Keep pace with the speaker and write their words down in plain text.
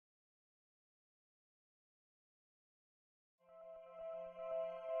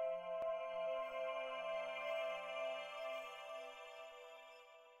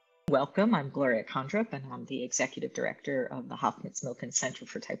Welcome, I'm Gloria Kondrup, and I'm the Executive Director of the Hoffmitz Milken Center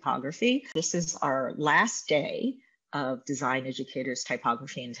for Typography. This is our last day of Design Educators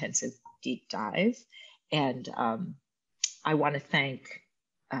Typography Intensive Deep Dive. And I want to thank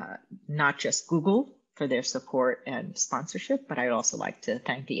not just Google for their support and sponsorship, but I'd also like to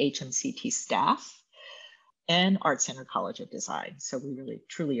thank the HMCT staff and Art Center College of Design. So we really,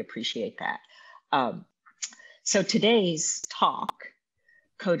 truly appreciate that. So today's talk,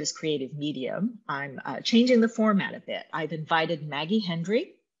 Code as Creative Medium, I'm changing the format a bit. I've invited Maggie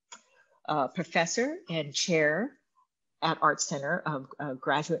Hendry, professor and chair at Art Center of a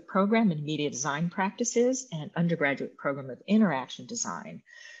graduate program in media design practices and undergraduate program of interaction design,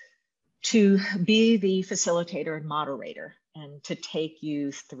 to be the facilitator and moderator and to take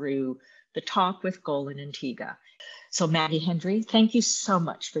you through the talk with Golan and Tega. So Maggie Hendry, thank you so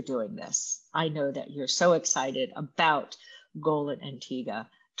much for doing this. I know that you're so excited about Golan and Tega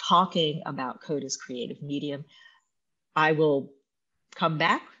talking about Code as Creative Medium. I will come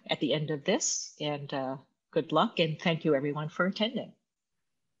back at the end of this, and good luck, and thank you everyone for attending.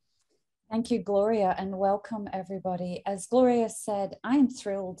 Thank you, Gloria, and welcome everybody. As Gloria said, I'm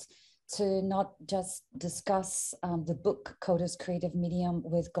thrilled to not just discuss the book Code as Creative Medium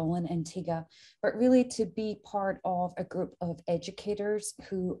with Golan and Tega, but really to be part of a group of educators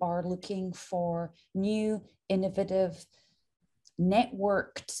who are looking for new, innovative,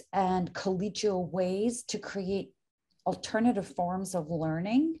 networked and collegial ways to create alternative forms of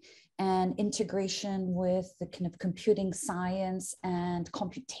learning and integration with the kind of computing science and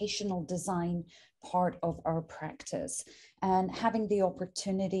computational design part of our practice, and having the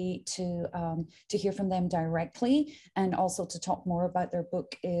opportunity to hear from them directly and also to talk more about their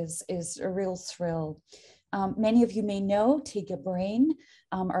book is a real thrill. Many of you may know Tega Brain,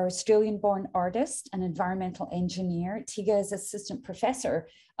 our Australian-born artist and environmental engineer. Tega is assistant professor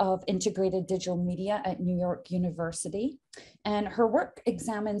of integrated digital media at New York University. And her work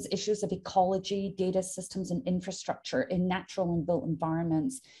examines issues of ecology, data systems, and infrastructure in natural and built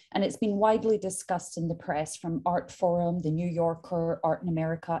environments. And it's been widely discussed in the press, from Art Forum, The New Yorker, Art in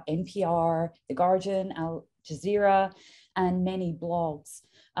America, NPR, The Guardian, Al Jazeera, and many blogs.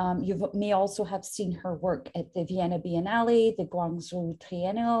 You may also have seen her work at the Vienna Biennale, the Guangzhou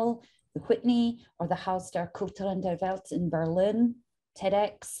Triennale, the Whitney, or the Haus der Kulturen der Welt in Berlin,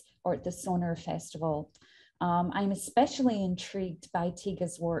 TEDx, or at the Sonar Festival. I'm especially intrigued by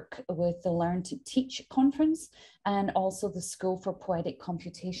Tega's work with the Learn to Teach conference and also the School for Poetic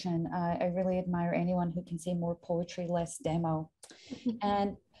Computation. I really admire anyone who can say more poetry, less demo.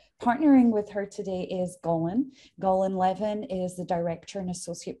 And partnering with her today is Golan. Golan Levin is the director and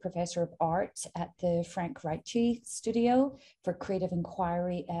associate professor of art at the Frank Reitje Studio for Creative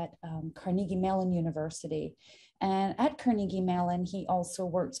Inquiry at Carnegie Mellon University. And at Carnegie Mellon, he also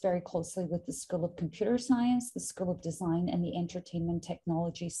works very closely with the School of Computer Science, the School of Design, and the Entertainment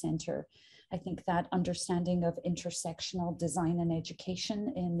Technology Center. I think that understanding of intersectional design and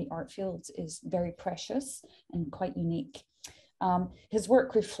education in the art fields is very precious and quite unique. His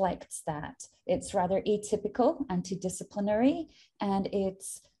work reflects that. It's rather atypical, antidisciplinary, and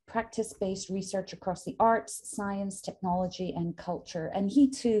it's practice-based research across the arts, science, technology, and culture. And he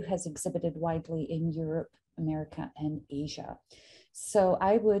too has exhibited widely in Europe, America, and Asia. So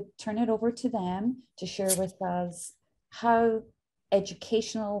I would turn it over to them to share with us how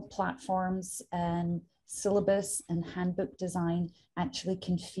educational platforms and syllabus and handbook design actually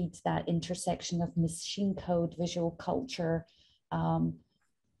can feed that intersection of machine code, visual culture,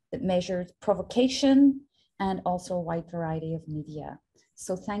 that measures provocation and also a wide variety of media.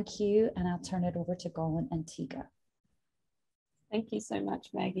 So thank you, and I'll turn it over to Golan and Tega. Thank you so much,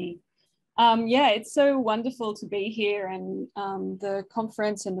 Maggie. Yeah, it's so wonderful to be here, and the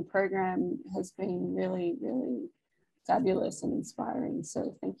conference and the program has been really, really fabulous and inspiring.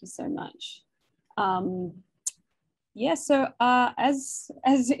 So thank you so much. Yeah, so as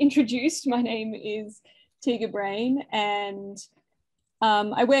introduced, my name is Tega Brain, and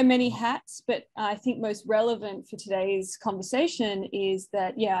I wear many hats, but I think most relevant for today's conversation is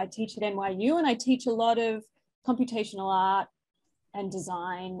that, yeah, I teach at NYU and I teach a lot of computational art and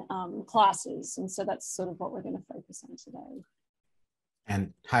design classes. And so that's sort of what we're going to focus on today.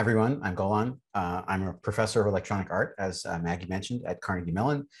 And hi, everyone. I'm Golan. I'm a professor of electronic art, as Maggie mentioned, at Carnegie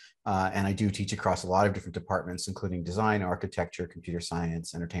Mellon. And I do teach across a lot of different departments, including design, architecture, computer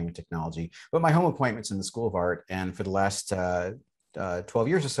science, entertainment technology. But my home appointment's in the School of Art. And for the last 12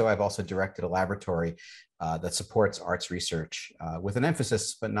 years or so, I've also directed a laboratory that supports arts research with an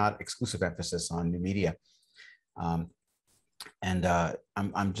emphasis, but not exclusive emphasis, on new media. I'm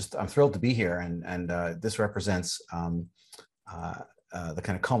thrilled to be here, and this represents the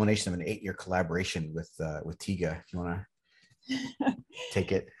kind of culmination of an 8-year collaboration with Tega. If you want to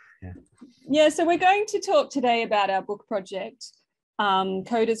take it. Yeah. Yeah, so we're going to talk today about our book project,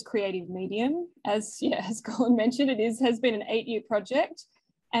 Coda's Creative Medium. As Golan mentioned, has been an 8-year project,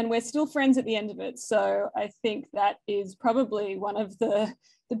 and we're still friends at the end of it. So I think that is probably one of the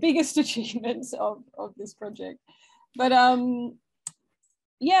biggest achievements of this project. But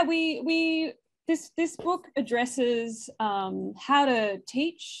yeah, this book addresses how to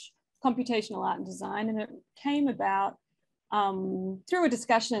teach computational art and design, and it came about through a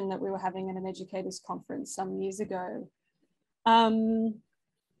discussion that we were having at an educators conference some years ago.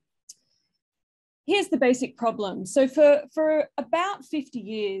 Here's the basic problem. So for about 50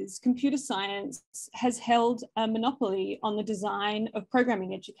 years, computer science has held a monopoly on the design of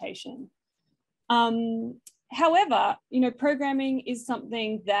programming education. However, programming is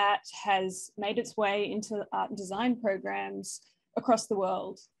something that has made its way into art and design programs across the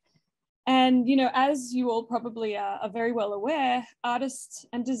world. And, as you all probably are very well aware, artists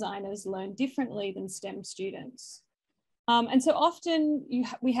and designers learn differently than STEM students. And so often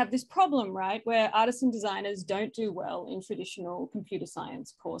we have this problem, right, where artists and designers don't do well in traditional computer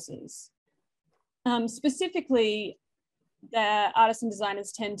science courses. Specifically, the artists and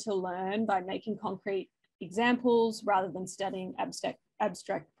designers tend to learn by making concrete examples rather than studying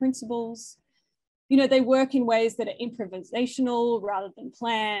abstract principles. They work in ways that are improvisational rather than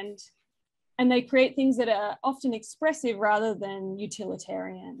planned, and they create things that are often expressive rather than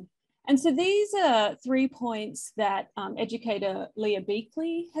utilitarian. And so these are 3 points that educator Leah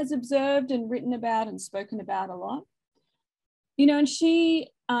Beakley has observed and written about and spoken about a lot. And she,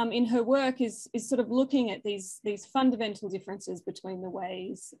 in her work, is sort of looking at these fundamental differences between the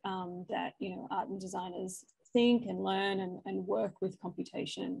ways that, art and designers think and learn and work with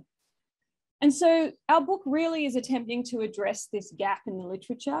computation. And so our book really is attempting to address this gap in the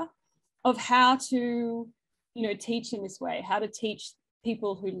literature of how to, teach in this way, how to teach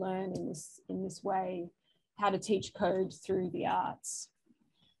people who learn in this way, how to teach code through the arts.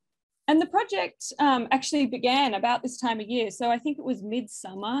 And the project actually began about this time of year. So I think it was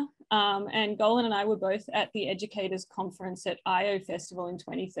midsummer, and Golan and I were both at the Educators Conference at IO Festival in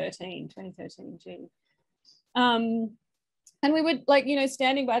 2013 G. And we were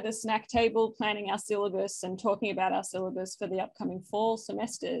standing by the snack table, planning our syllabus and talking about our syllabus for the upcoming fall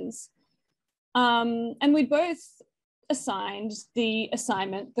semesters. And we both assigned the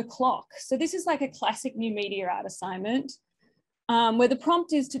assignment, The Clock. So this is like a classic new media art assignment where the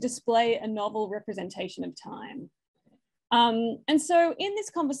prompt is to display a novel representation of time. And so in this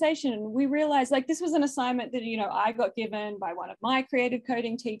conversation, we realized this was an assignment that, I got given by one of my creative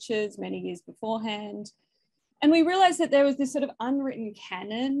coding teachers many years beforehand. And we realized that there was this sort of unwritten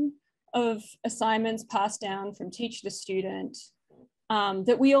canon of assignments passed down from teacher to student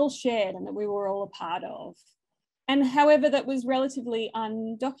that we all shared and that we were all a part of. And however, that was relatively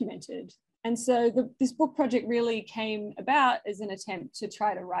undocumented. And so this book project really came about as an attempt to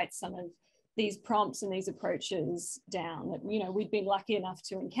try to write some of these prompts and these approaches down that, we'd been lucky enough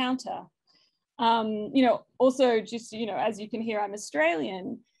to encounter. Also just, as you can hear, I'm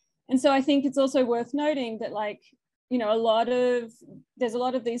Australian. And so I think it's also worth noting that there's a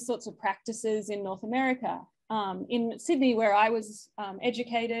lot of these sorts of practices in North America. In Sydney, where I was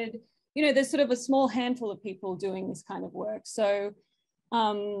educated, there's sort of a small handful of people doing this kind of work. So,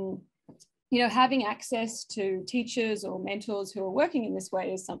 having access to teachers or mentors who are working in this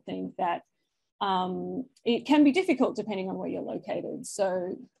way is something that it can be difficult depending on where you're located.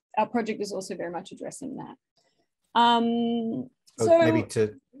 So our project is also very much addressing that. So maybe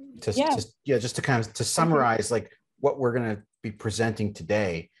just to kind of to summarize what we're going to be presenting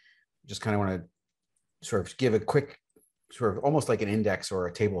today, just kind of want to sort of give a quick sort of almost like an index or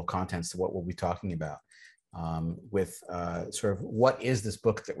a table of contents to what we'll be talking about with sort of what is this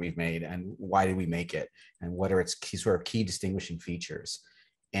book that we've made and why did we make it and what are its key distinguishing features.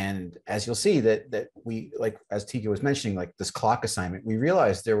 And as you'll see that we, as Tega was mentioning, this clock assignment, we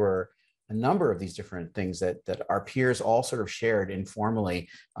realized there were a number of these different things that our peers all sort of shared informally,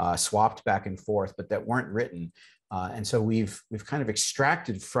 swapped back and forth, but that weren't written. And so we've kind of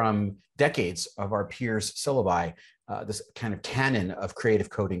extracted from decades of our peers' syllabi this kind of canon of creative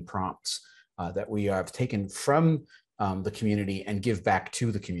coding prompts that we have taken from the community and give back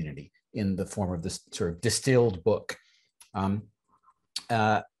to the community in the form of this sort of distilled book.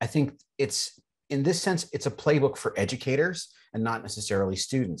 I think in this sense, it's a playbook for educators and not necessarily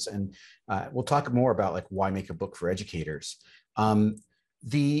students. And we'll talk more about why make a book for educators.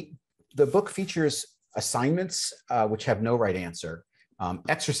 The book features assignments which have no right answer.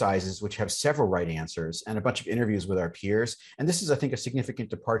 exercises which have several right answers, and a bunch of interviews with our peers. And this is, I think, a significant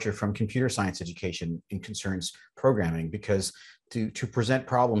departure from computer science education in concerns programming, because to present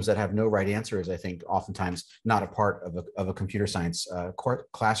problems that have no right answer is, I think, oftentimes not a part of a computer science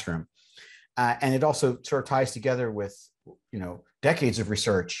classroom. And it also sort of ties together with, decades of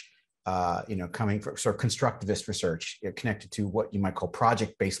research, coming from sort of constructivist research connected to what you might call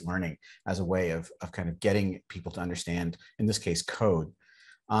project-based learning as a way of kind of getting people to understand, in this case, code.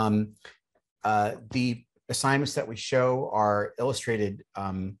 The assignments that we show are illustrated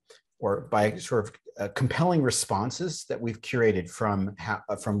or by sort of compelling responses that we've curated from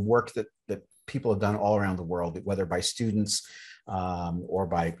work that people have done all around the world, whether by students or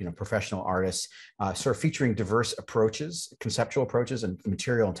by professional artists, sort of featuring diverse approaches, conceptual approaches, and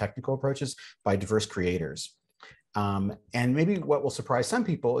material and technical approaches by diverse creators. And maybe what will surprise some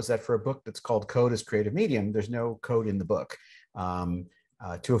people is that for a book that's called Code as Creative Medium, there's no code in the book.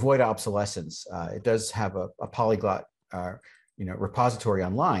 To avoid obsolescence, it does have a polyglot repository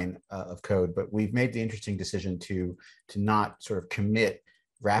online of code, but we've made the interesting decision to not sort of commit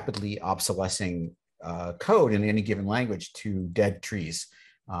rapidly obsolescing code in any given language to dead trees,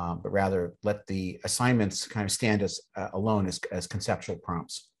 but rather let the assignments kind of stand as alone as conceptual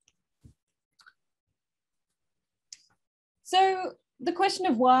prompts. So the question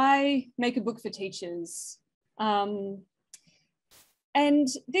of why make a book for teachers, and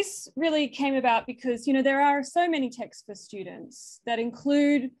this really came about because, there are so many texts for students that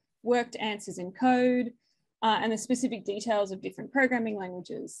include worked answers in code and the specific details of different programming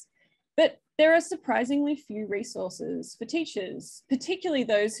languages. But there are surprisingly few resources for teachers, particularly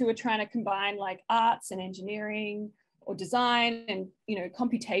those who are trying to combine like arts and engineering or design and,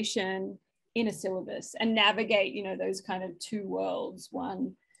 computation in a syllabus and navigate, those kind of two worlds,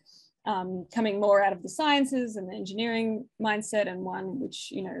 one coming more out of the sciences and the engineering mindset, and one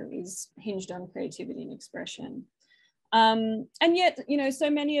which, is hinged on creativity and expression. And yet, so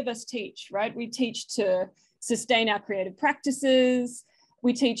many of us teach, right? We teach to sustain our creative practices.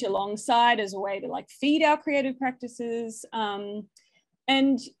 We teach alongside as a way to like feed our creative practices.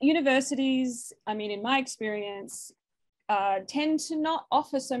 And universities, in my experience, tend to not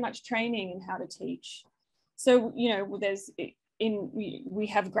offer so much training in how to teach. So, we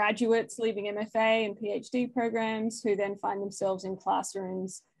have graduates leaving MFA and PhD programs who then find themselves in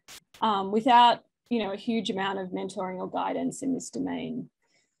classrooms without, a huge amount of mentoring or guidance in this domain.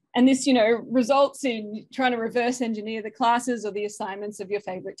 And this, results in trying to reverse engineer the classes or the assignments of your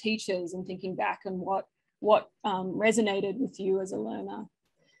favorite teachers and thinking back on what resonated with you as a learner.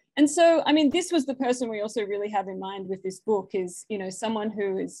 And so, this was the person we also really have in mind with this book is, someone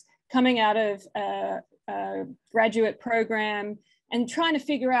who is coming out of a graduate program and trying to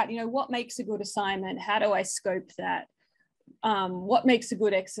figure out, what makes a good assignment? How do I scope that? What makes a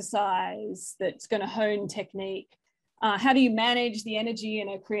good exercise that's going to hone technique? How do you manage the energy in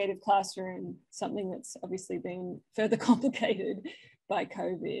a creative classroom? Something that's obviously been further complicated by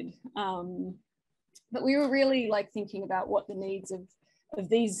COVID. But we were really like thinking about what the needs of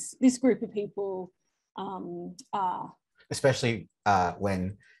this group of people are. Especially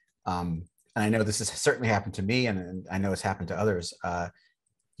when, and I know this has certainly happened to me, and I know it's happened to others,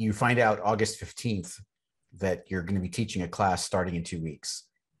 you find out August 15th that you're going to be teaching a class starting in 2 weeks.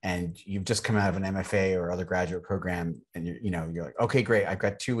 And you've just come out of an MFA or other graduate program, and you're like, okay, great, I've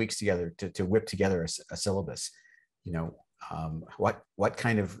got 2 weeks together to whip together a syllabus. What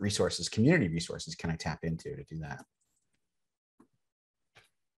kind of resources, community resources, can I tap into to do that?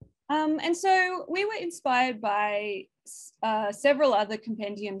 And so we were inspired by several other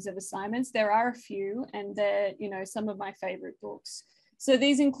compendiums of assignments. There are a few, and they're some of my favorite books. So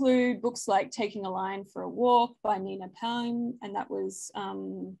these include books like Taking a Line for a Walk by Nina Palm, and that was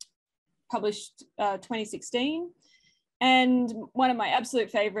published 2016. And one of my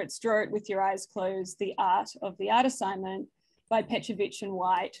absolute favorites, Draw It With Your Eyes Closed, The Art of the Art Assignment by Petrovich and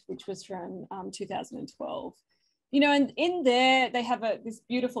White, which was from 2012. And in there, they have this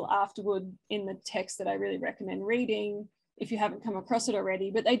beautiful afterword in the text that I really recommend reading if you haven't come across it already.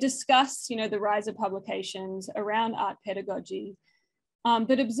 But they discuss, the rise of publications around art pedagogy.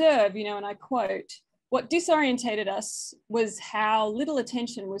 But observe, and I quote, what disorientated us was how little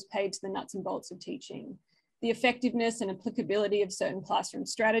attention was paid to the nuts and bolts of teaching, the effectiveness and applicability of certain classroom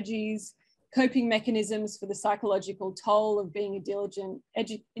strategies, coping mechanisms for the psychological toll of being a diligent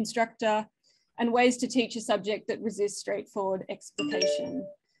instructor, and ways to teach a subject that resists straightforward explication.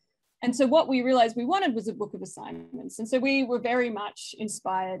 And so what we realized we wanted was a book of assignments. And so we were very much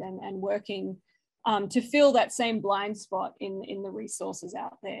inspired and working to fill that same blind spot in the resources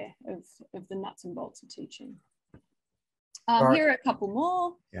out there of the nuts and bolts of teaching. Here are a couple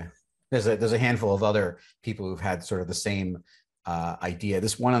more. Yeah, there's a handful of other people who've had sort of the same idea.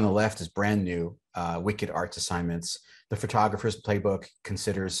 This one on the left is brand new, Wicked Arts Assignments. The Photographer's Playbook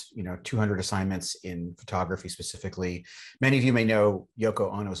considers, 200 assignments in photography specifically. Many of you may know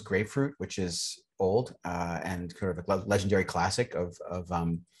Yoko Ono's Grapefruit, which is old and sort of a legendary classic of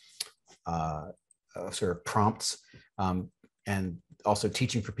sort of prompts. And also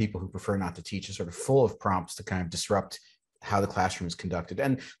Teaching for People Who Prefer Not to Teach is sort of full of prompts to kind of disrupt how the classroom is conducted.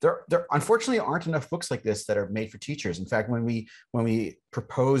 And there unfortunately aren't enough books like this that are made for teachers. In fact, when we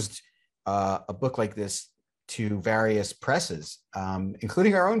proposed a book like this to various presses,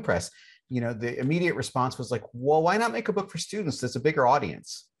 including our own press, the immediate response was like, well, why not make a book for students? There's a bigger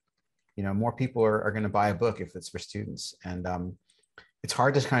audience. More people are going to buy a book if it's for students. And it's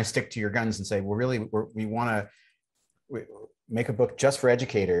hard to kind of stick to your guns and say, well, really, we want to make a book just for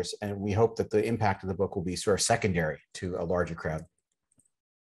educators, and we hope that the impact of the book will be sort of secondary to a larger crowd.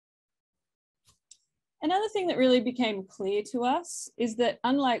 Another thing that really became clear to us is that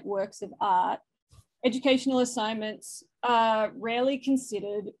unlike works of art, educational assignments are rarely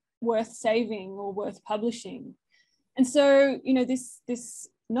considered worth saving or worth publishing. And so, this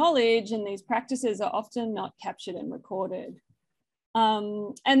knowledge and these practices are often not captured and recorded.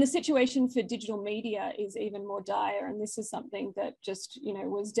 And the situation for digital media is even more dire. And this is something that just,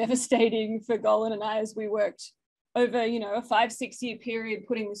 was devastating for Golan and I as we worked over, a 5-6 year period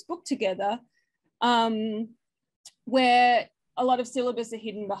putting this book together, where a lot of syllabus are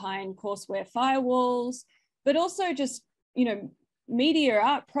hidden behind courseware firewalls, but also just, media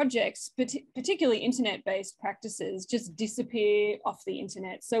art projects, particularly internet-based practices, just disappear off the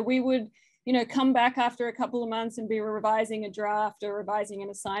internet. So we would, come back after a couple of months and be revising a draft or revising an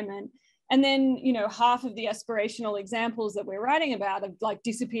assignment. And then, half of the aspirational examples that we're writing about have like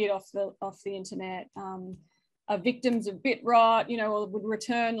disappeared off the internet. Are victims of bit rot, or would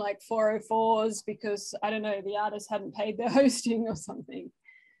return like 404s because, I don't know, the artist hadn't paid their hosting or something.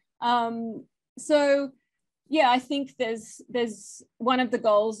 So yeah, I think there's one of the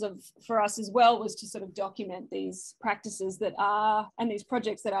goals for us as well was to sort of document these practices and these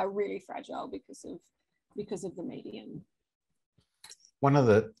projects that are really fragile because of the medium. One of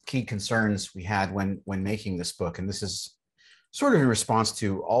the key concerns we had when making this book, and this is sort of in response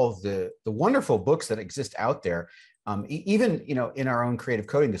to all of the wonderful books that exist out there, even in our own creative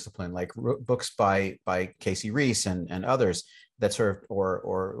coding discipline, like books by Casey Reese and others that sort of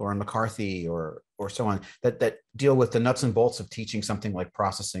or McCarthy or so on that deal with the nuts and bolts of teaching something like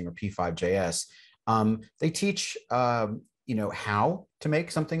processing or P5JS. They teach how to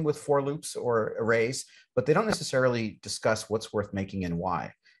make something with for loops or arrays, but they don't necessarily discuss what's worth making and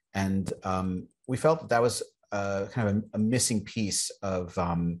why. And we felt that was kind of a missing piece of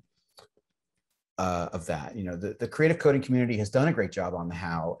that. The creative coding community has done a great job on the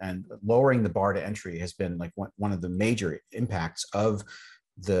how, and lowering the bar to entry has been like one of the major impacts of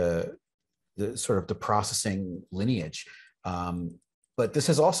the sort of the processing lineage. But this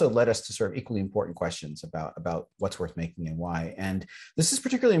has also led us to sort of equally important questions about what's worth making and why. And this is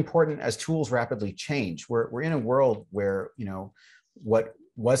particularly important as tools rapidly change. We're in a world where, what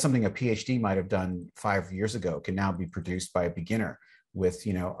was something a PhD might have done 5 years ago can now be produced by a beginner with,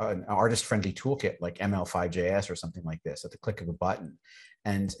 an artist-friendly toolkit like ML5JS or something like this at the click of a button.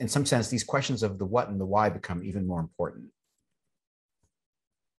 And in some sense, these questions of the what and the why become even more important.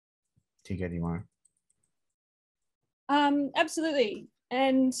 Tega, do you want to? Absolutely.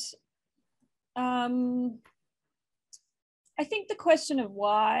 And I think the question of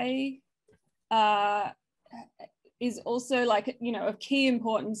why is also like, of key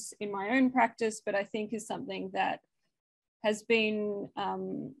importance in my own practice, but I think is something that has been,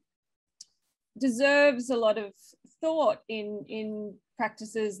 deserves a lot of thought in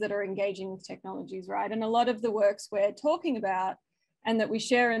practices that are engaging with technologies, right? And a lot of the works we're talking about and that we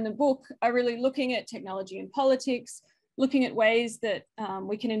share in the book are really looking at technology and politics, looking at ways that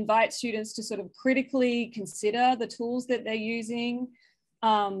we can invite students to sort of critically consider the tools that they're using,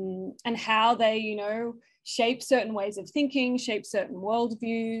 and how they, shape certain ways of thinking, shape certain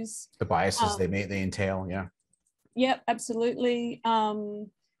worldviews. The biases they entail, yeah. Yep, absolutely. And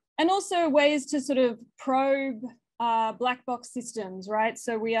also ways to sort of probe black box systems, right?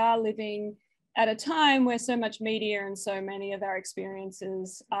 So we are living at a time where so much media and so many of our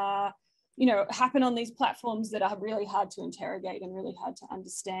experiences are, happen on these platforms that are really hard to interrogate and really hard to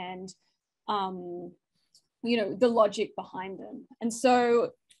understand, the logic behind them. And so,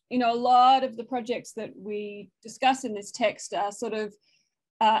 a lot of the projects that we discuss in this text are sort of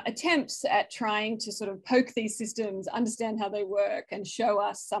attempts at trying to sort of poke these systems, understand how they work, and show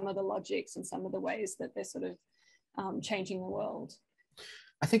us some of the logics and some of the ways that they're sort of changing the world.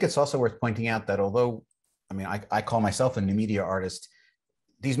 I think it's also worth pointing out that although, I mean, I call myself a new media artist,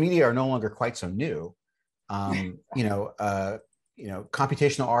 these media are no longer quite so new. Computational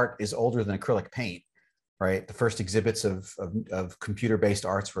art is older than acrylic paint, right? The first exhibits of computer-based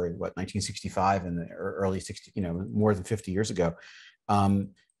arts were what, 1965 and the early 60s, more than 50 years ago.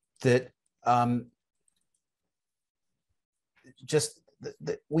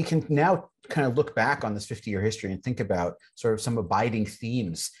 We can now kind of look back on this 50-year history and think about sort of some abiding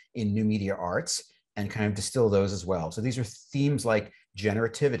themes in new media arts and kind of distill those as well. So these are themes like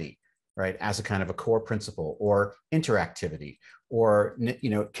generativity, right, as a kind of a core principle, or interactivity, or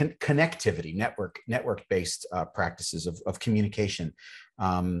connectivity, network-based practices of communication,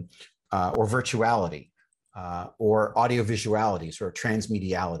 or virtuality, or audiovisuality, sort of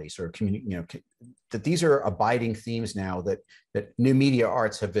transmediality, sort of that these are abiding themes now that new media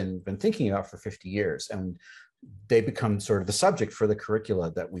arts have been thinking about for 50 years, and they become sort of the subject for the curricula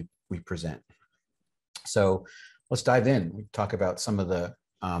that we present. So let's dive in. We talk about some of the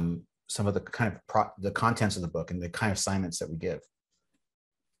kind of the contents of the book and the kind of assignments that we give.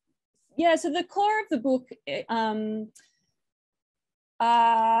 Yeah, so the core of the book,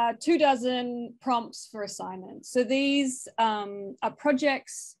 24 prompts for assignments. So these are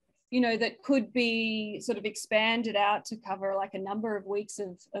projects, that could be sort of expanded out to cover like a number of weeks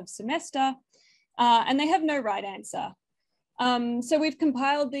of semester, and they have no right answer. So we've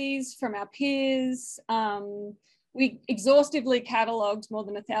compiled these from our peers. We exhaustively catalogued more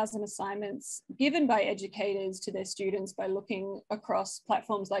than 1,000 assignments given by educators to their students by looking across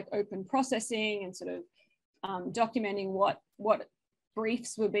platforms like open processing and sort of documenting what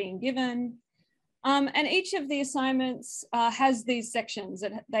briefs were being given. And each of the assignments has these sections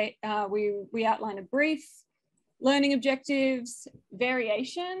that we outline a brief, learning objectives,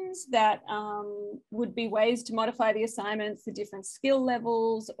 variations that would be ways to modify the assignments for different skill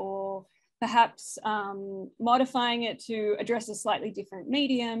levels, or perhaps modifying it to address a slightly different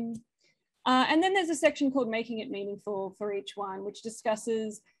medium. And then there's a section called Making It Meaningful for each one, which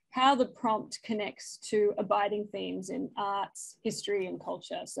discusses how the prompt connects to abiding themes in arts, history, and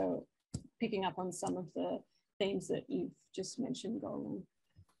culture. So picking up on some of the themes that you've just mentioned, Golan.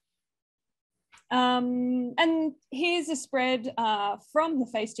 And here's a spread from the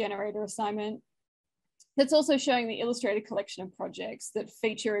face generator assignment that's also showing the illustrated collection of projects that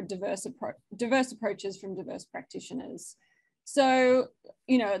feature diverse approaches from diverse practitioners. So,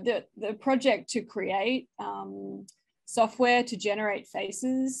 the project to create software to generate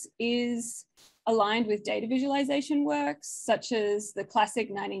faces is aligned with data visualization works, such as the classic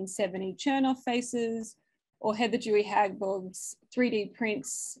 1970 Chernoff faces, or Heather Dewey Hagbog's 3D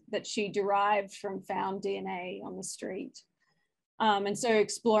prints that she derived from found DNA on the street. And so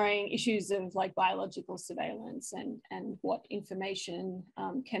exploring issues of like biological surveillance and what information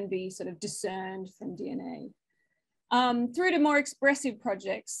can be sort of discerned from DNA. Through to more expressive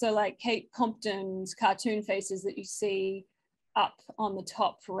projects, so like Kate Compton's cartoon faces that you see up on the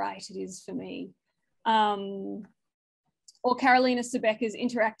top right, it is for me. Or Carolina Sebecca's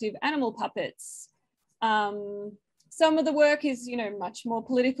interactive animal puppets. Some of the work is, much more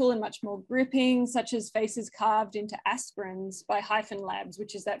political and much more gripping, such as faces carved into aspirins by Hyphen Labs,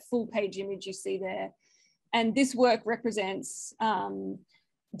 which is that full page image you see there. And this work represents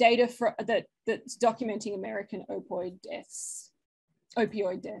data that's documenting American opioid deaths,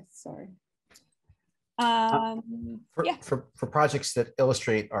 sorry. For projects that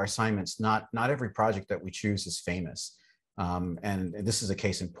illustrate our assignments, not every project that we choose is famous. And this is a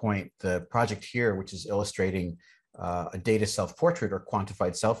case in point. The project here, which is illustrating a data self-portrait or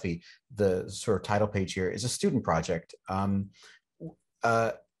quantified selfie, the sort of title page here is a student project.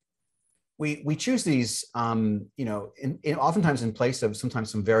 We choose these, oftentimes in place of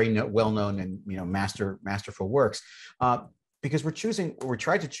sometimes some very well-known and masterful works, because we're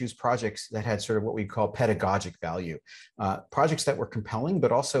trying to choose projects that had sort of what we call pedagogic value, projects that were compelling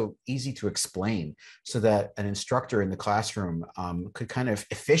but also easy to explain, so that an instructor in the classroom could kind of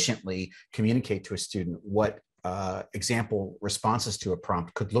efficiently communicate to a student what example responses to a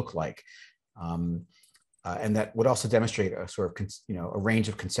prompt could look like. And that would also demonstrate a sort of, a range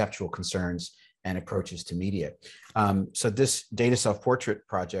of conceptual concerns and approaches to media. So this data self-portrait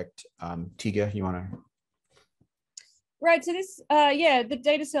project, Tega, you want to? Right, so this, the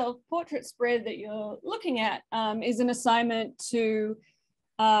data self-portrait spread that you're looking at is an assignment to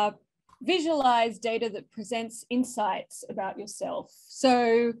visualize data that presents insights about yourself.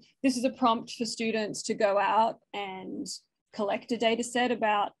 So this is a prompt for students to go out and collect a data set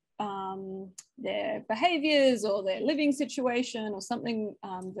about their behaviors or their living situation or something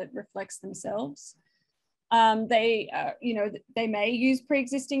that reflects themselves. They may use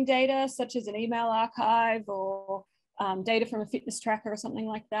pre-existing data, such as an email archive or data from a fitness tracker or something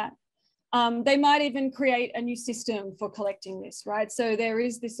like that. They might even create a new system for collecting this, right? So there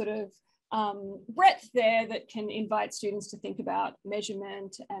is this sort of breadth there that can invite students to think about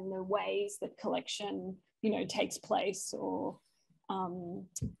measurement and the ways that collection, takes place or,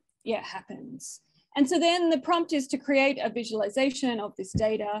 happens. And so then the prompt is to create a visualization of this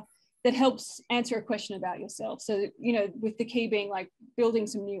data that helps answer a question about yourself. So, with the key being like building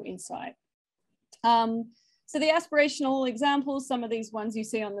some new insight. So the aspirational examples, some of these ones you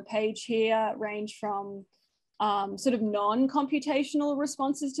see on the page here range from sort of non-computational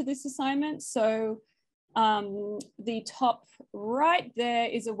responses to this assignment. So the top right there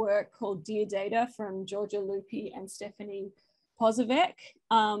is a work called Dear Data from Georgia Lupi and Stephanie Pozovec.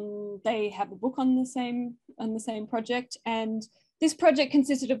 They have a book on the same project, and this project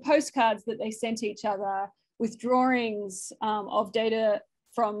consisted of postcards that they sent each other with drawings of data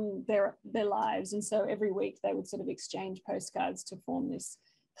from their lives. And so every week they would sort of exchange postcards to form this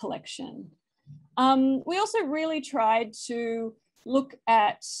collection. We also really tried to look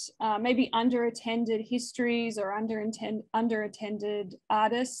at maybe underattended histories or underattended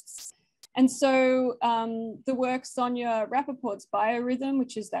artists. And so the work Sonia Rappaport's Biorhythm,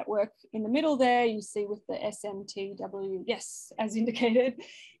 which is that work in the middle there, you see with the SMTW, yes, as indicated.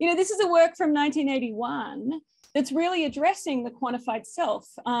 This is a work from 1981 that's really addressing the quantified self.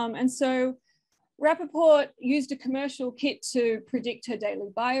 And so Rappaport used a commercial kit to predict her daily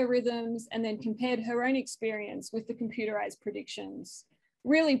biorhythms and then compared her own experience with the computerized predictions,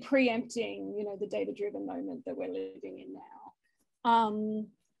 really preempting, the data-driven moment that we're living in now.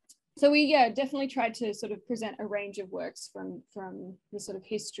 So we, definitely tried to sort of present a range of works from the sort of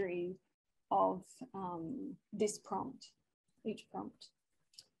history of this prompt, each prompt.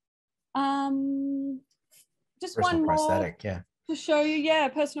 Just personal one more prosthetic, to show you,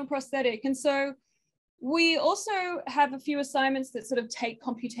 personal prosthetic. And so we also have a few assignments that sort of take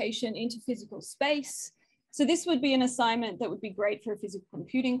computation into physical space. So this would be an assignment that would be great for a physical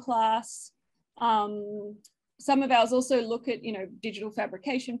computing class. Some of ours also look at, digital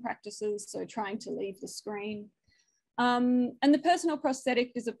fabrication practices, so trying to leave the screen. And the personal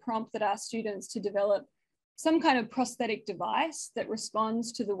prosthetic is a prompt that asks students to develop some kind of prosthetic device that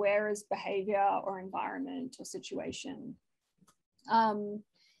responds to the wearer's behavior or environment or situation.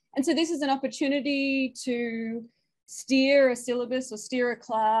 And so this is an opportunity to steer a syllabus or steer a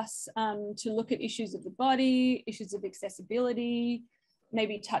class to look at issues of the body, issues of accessibility,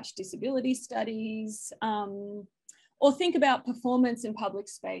 maybe touch disability studies, or think about performance in public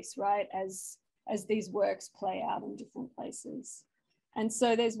space, right, as these works play out in different places. And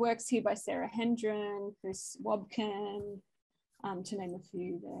so there's works here by Sarah Hendren, Chris Wobkin, to name a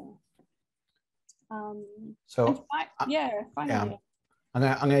few there. Finally.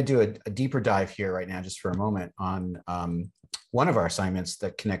 I'm going to do a deeper dive here right now, just for a moment, on one of our assignments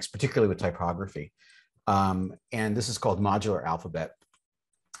that connects particularly with typography. And this is called Modular Alphabet.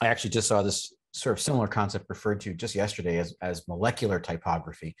 I actually just saw this sort of similar concept referred to just yesterday as molecular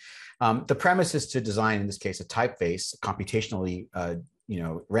typography. The premise is to design, in this case, a typeface, a computationally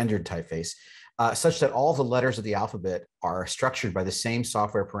rendered typeface, such that all the letters of the alphabet are structured by the same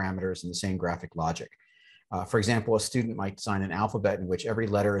software parameters and the same graphic logic. For example, a student might design an alphabet in which every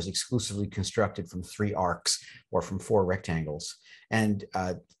letter is exclusively constructed from 3 arcs or from 4 rectangles. And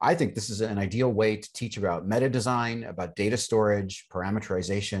I think this is an ideal way to teach about meta design, about data storage,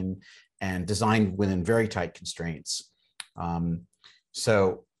 parameterization, and design within very tight constraints.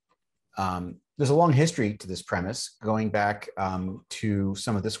 There's a long history to this premise, going back to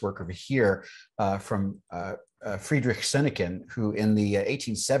some of this work over here from Friedrich Seneca, who in the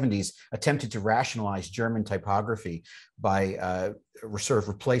 1870s attempted to rationalize German typography by sort of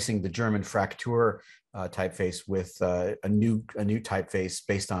replacing the German Fraktur typeface with a new typeface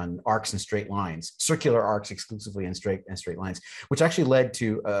based on arcs and straight lines, circular arcs exclusively and straight lines, which actually led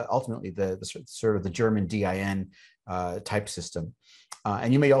to ultimately the sort of the German DIN type system.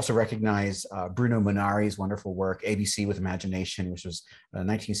 And you may also recognize Bruno Munari's wonderful work, ABC with Imagination, which was a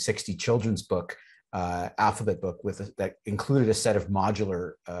 1960 children's book, alphabet book that included a set of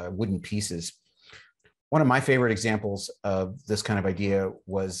modular wooden pieces. One of my favorite examples of this kind of idea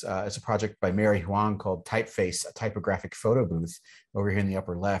was it's a project by Mary Huang called Typeface, a typographic photo booth over here in the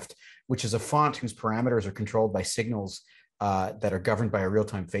upper left, which is a font whose parameters are controlled by signals that are governed by a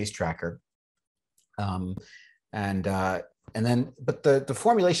real-time face tracker. But the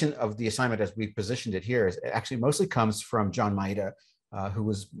formulation of the assignment as we've positioned it here is it actually mostly comes from John Maeda, who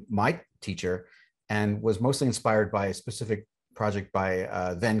was my teacher and was mostly inspired by a specific project by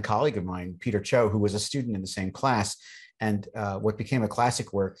a then colleague of mine, Peter Cho, who was a student in the same class, and what became a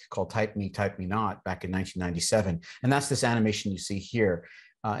classic work called Type Me, Not back in 1997. And that's this animation you see here,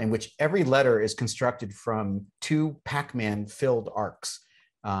 in which every letter is constructed from 2 Pac-Man filled arcs.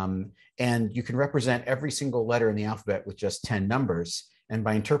 And you can represent every single letter in the alphabet with just 10 numbers. And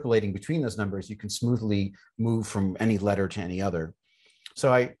by interpolating between those numbers, you can smoothly move from any letter to any other.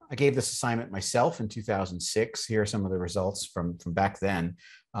 So I gave this assignment myself in 2006. Here are some of the results from back then.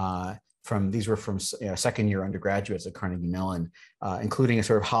 These were from second year undergraduates at Carnegie Mellon, including a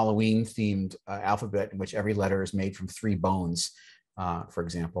sort of Halloween themed alphabet in which every letter is made from 3 bones, for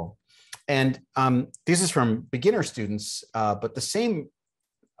example. And this is from beginner students, but the same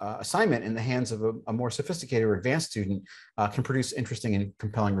assignment in the hands of a more sophisticated or advanced student can produce interesting and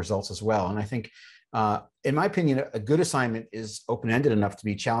compelling results as well. And I think, in my opinion, a good assignment is open-ended enough to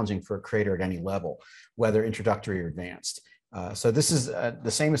be challenging for a creator at any level, whether introductory or advanced. So this is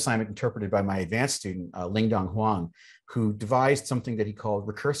the same assignment interpreted by my advanced student, Lingdong Huang, who devised something that he called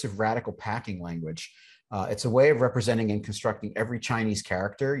recursive radical packing language. It's a way of representing and constructing every Chinese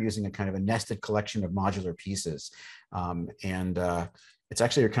character using a kind of a nested collection of modular pieces. It's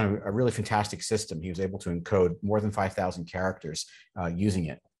actually a kind of a really fantastic system. He was able to encode more than 5,000 characters using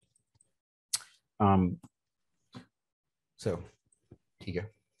it. So, Tega.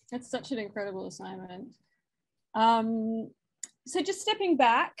 That's such an incredible assignment. So just stepping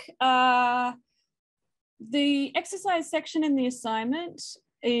back, the exercise section in the assignment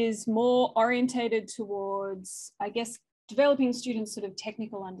is more orientated towards, I guess, developing students' sort of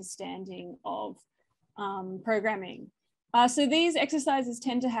technical understanding of programming. So these exercises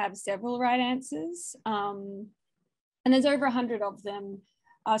tend to have several right answers, and there's over 100 of them,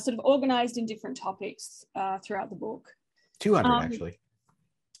 sort of organized in different topics throughout the book. 200 actually.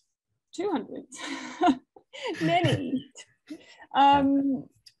 200, many.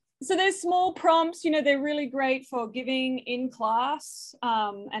 So there's small prompts, they're really great for giving in class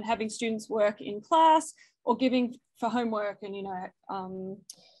and having students work in class, or giving for homework and,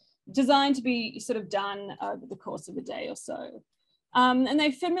 designed to be sort of done over the course of a day or so. And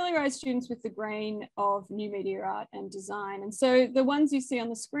they familiarize students with the grain of new media art and design. And so the ones you see on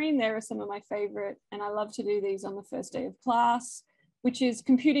the screen there are some of my favorite, and I love to do these on the first day of class, which is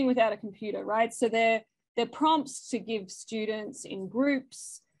computing without a computer, right? So they're prompts to give students in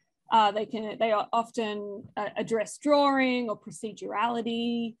groups. They often address drawing or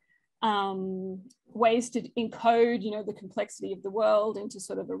procedurality, ways to encode, the complexity of the world into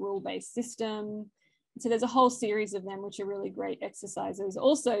sort of a rule-based system. So there's a whole series of them, which are really great exercises,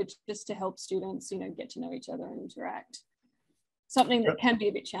 also just to help students, get to know each other and interact. Something that can be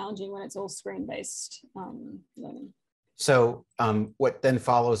a bit challenging when it's all screen-based learning. So what then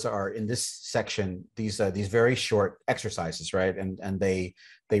follows are, in this section, these very short exercises, right? And they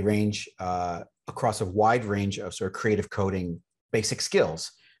range across a wide range of sort of creative coding basic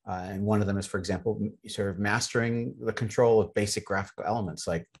skills. And one of them is, for example, sort of mastering the control of basic graphical elements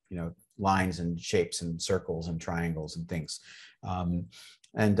like, lines and shapes and circles and triangles and things.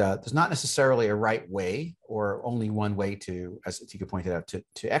 There's not necessarily a right way or only one way to, as Tega pointed out,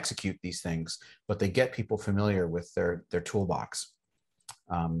 to execute these things, but they get people familiar with their toolbox.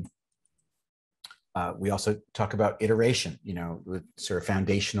 We also talk about iteration, with sort of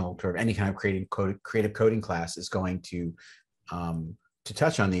foundational, sort of any kind of creative coding class is going to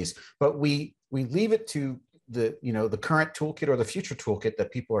touch on these, but we leave it to the current toolkit or the future toolkit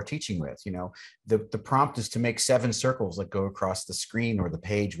that people are teaching with. The prompt is to make 7 circles that go across the screen or the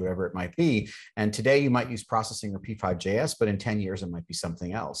page, whatever it might be. And today you might use processing or P5.js, but in 10 years it might be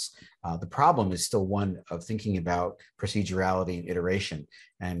something else. The problem is still one of thinking about procedurality and iteration.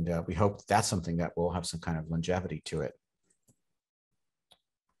 And we hope that's something that will have some kind of longevity to it.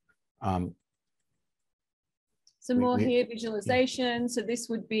 Some more here, visualization. So this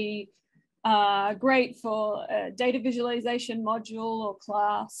would be great for a data visualization module or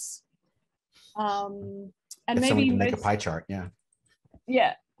class. And if maybe can make a pie chart, yeah.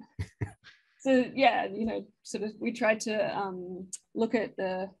 Yeah. So yeah, sort of we tried to look at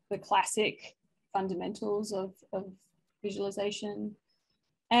the classic fundamentals of visualization.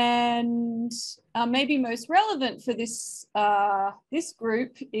 And maybe most relevant for this this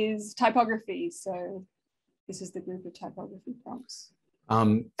group is typography. So this is the group of typography prompts.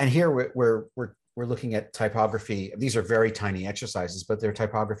 And here we're looking at typography. These are very tiny exercises, but they're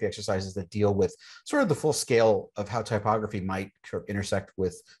typography exercises that deal with sort of the full scale of how typography might sort of intersect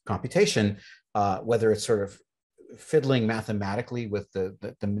with computation, whether it's sort of fiddling mathematically with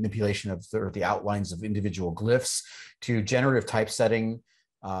the manipulation of the outlines of individual glyphs, to generative typesetting,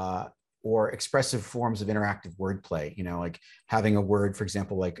 or expressive forms of interactive wordplay, you know, like having a word, for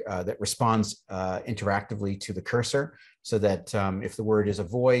example, like that responds interactively to the cursor, so that if the word is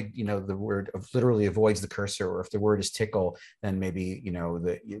avoid, you know, the word literally avoids the cursor, or if the word is tickle, then maybe, you know,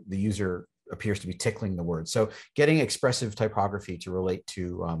 the user appears to be tickling the word. So getting expressive typography to relate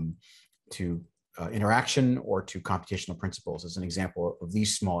to interaction or to computational principles is an example of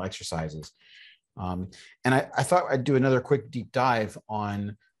these small exercises. And I thought I'd do another quick deep dive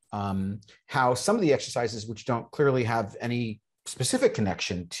on how some of the exercises which don't clearly have any specific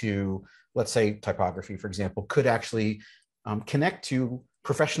connection to, let's say, typography, for example, could actually connect to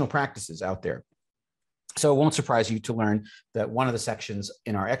professional practices out there. So it won't surprise you to learn that one of the sections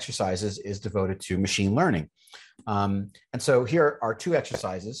in our exercises is devoted to machine learning. And so here are two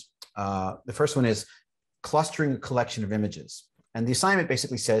exercises. The first one is clustering a collection of images. And the assignment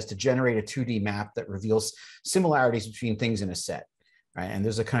basically says to generate a 2D map that reveals similarities between things in a set. Right? And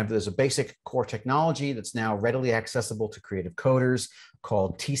there's a basic core technology that's now readily accessible to creative coders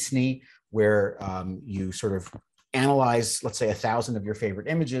called TSNE, where you sort of analyze, let's say, 1,000 of your favorite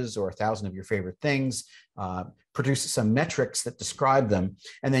images or 1,000 of your favorite things, produce some metrics that describe them,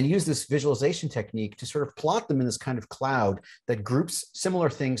 and then use this visualization technique to sort of plot them in this kind of cloud that groups similar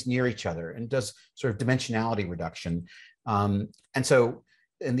things near each other and does sort of dimensionality reduction. And so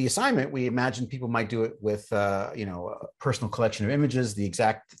in the assignment, we imagine people might do it with, you know, a personal collection of images. The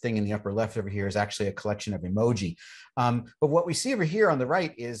exact thing in the upper left over here is actually a collection of emoji. But what we see over here on the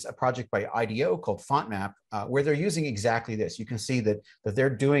right is a project by IDEO called FontMap, where they're using exactly this. You can see that they're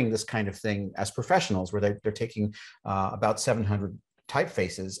doing this kind of thing as professionals, where they're taking about 700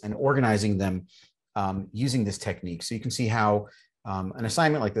 typefaces and organizing them using this technique. So you can see how an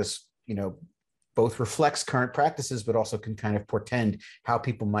assignment like this, you know, both reflects current practices, but also can kind of portend how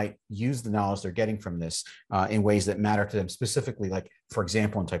people might use the knowledge they're getting from this in ways that matter to them specifically, like, for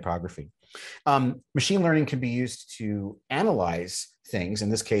example, in typography. Machine learning can be used to analyze things, in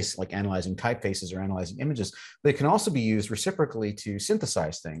this case, like analyzing typefaces or analyzing images, but it can also be used reciprocally to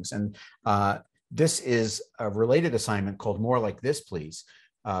synthesize things. And this is a related assignment called More Like This, Please,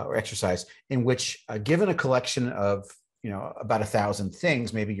 or exercise, in which given a collection of, you know, about 1,000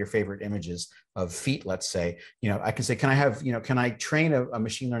 things, maybe your favorite images of feet, let's say, you know, I can say, can I have, you know, can I train a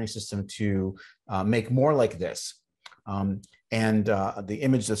machine learning system to make more like this? And the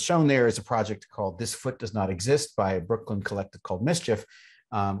image that's shown there is a project called This Foot Does Not Exist by a Brooklyn collective called Mischief,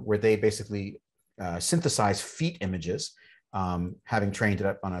 where they basically synthesize feet images, having trained it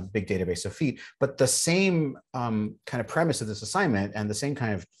up on a big database of feet. But the same kind of premise of this assignment and the same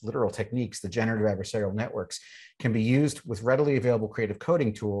kind of literal techniques, the generative adversarial networks, can be used with readily available creative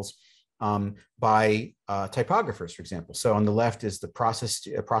coding tools by typographers, for example. So on the left is the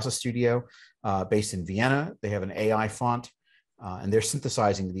Process Studio based in Vienna. They have an AI font, and they're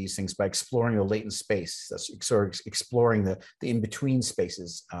synthesizing these things by exploring the latent space. That's sort of exploring the in-between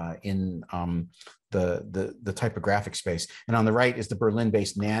spaces in the typographic space. And on the right is the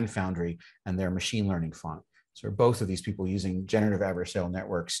Berlin-based NAND Foundry and their machine learning font. So both of these people using generative adversarial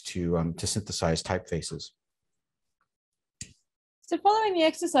networks to synthesize typefaces. So following the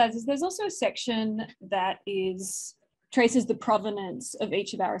exercises, there's also a section that traces the provenance of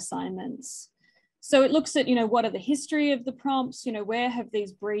each of our assignments. So it looks at, you know, what are the history of the prompts, you know, where have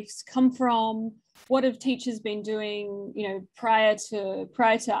these briefs come from? What have teachers been doing, you know, prior to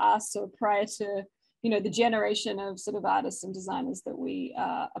us, or prior to, you know, the generation of sort of artists and designers that we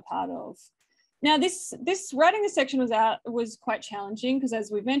are a part of. Now, writing this section was quite challenging because,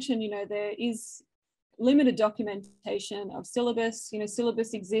 as we mentioned, you know, there is limited documentation of syllabus. You know,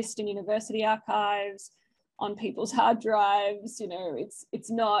 syllabus exists in university archives, on people's hard drives. You know,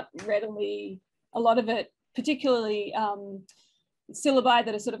 it's not readily, a lot of it, particularly syllabi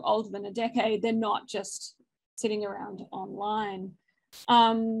that are sort of older than a decade, they're not just sitting around online.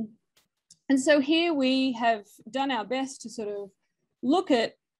 And so here we have done our best to sort of look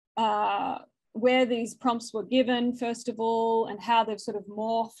at where these prompts were given, first of all, and how they've sort of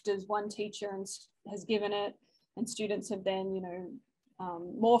morphed as one teacher has given it, and students have then, you know,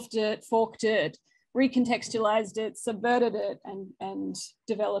 morphed it, forked it, recontextualized it, subverted it, and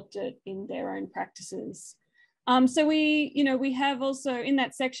developed it in their own practices. So we have also in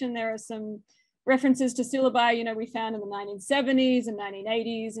that section, there are some references to syllabi, you know, we found in the 1970s and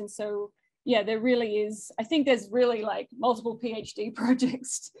 1980s. And so, yeah, there really is, I think there's really like multiple PhD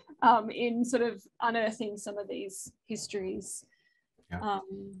projects in sort of unearthing some of these histories. Yeah.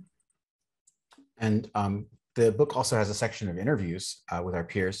 And the book also has a section of interviews with our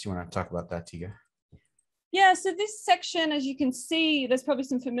peers. Do you want to talk about that, Tega? Yeah, so this section, as you can see, there's probably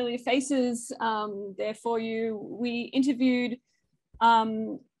some familiar faces there for you. We interviewed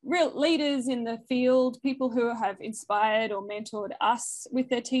real leaders in the field, people who have inspired or mentored us with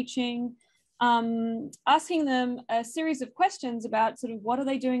their teaching, asking them a series of questions about sort of what are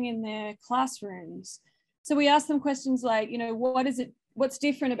they doing in their classrooms. So we asked them questions like, you know, what's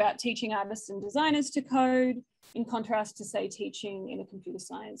different about teaching artists and designers to code in contrast to, say, teaching in a computer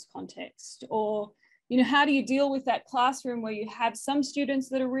science context? Or, you know, how do you deal with that classroom where you have some students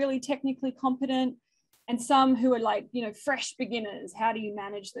that are really technically competent and some who are like, you know, fresh beginners? How do you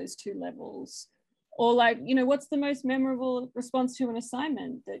manage those two levels? Or like, you know, what's the most memorable response to an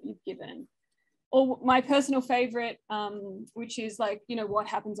assignment that you've given? Or my personal favorite, which is like, you know, what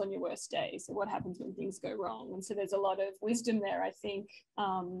happens on your worst day? So what happens when things go wrong? And so there's a lot of wisdom there, I think,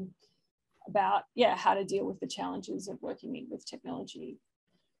 about, yeah, how to deal with the challenges of working with technology.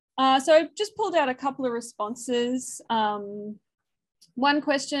 So I've just pulled out a couple of responses. One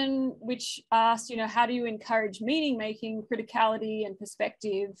question which asked, you know, how do you encourage meaning making, criticality and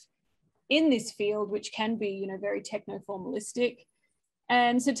perspective in this field, which can be, you know, very techno-formalistic?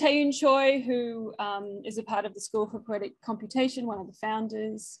 And so Tae-Yoon Choi, who is a part of the School for Poetic Computation, one of the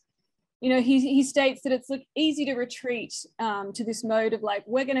founders, you know, he states that it's like easy to retreat to this mode of like,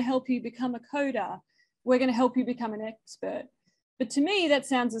 we're going to help you become a coder. We're going to help you become an expert. But to me, that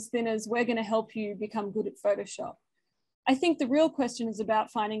sounds as thin as we're going to help you become good at Photoshop. I think the real question is about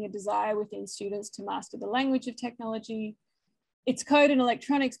finding a desire within students to master the language of technology. It's code and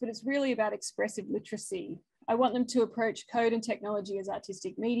electronics, but it's really about expressive literacy. I want them to approach code and technology as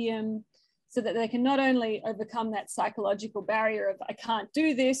artistic medium so that they can not only overcome that psychological barrier of I can't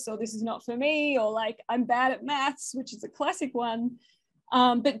do this, or this is not for me, or like I'm bad at maths, which is a classic one,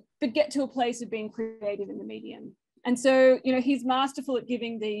 but get to a place of being creative in the medium. And so, you know, he's masterful at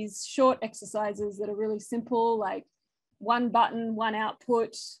giving these short exercises that are really simple, like one button, one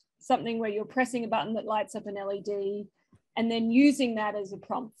output, something where you're pressing a button that lights up an LED, and then using that as a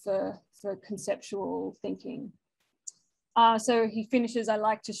prompt for conceptual thinking. So he finishes, I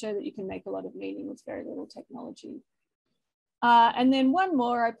like to show that you can make a lot of meaning with very little technology. And then one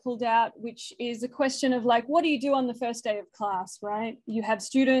more I pulled out, which is a question of like, what do you do on the first day of class, right? You have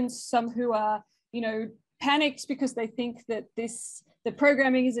students, some who are, you know, panicked because they think that the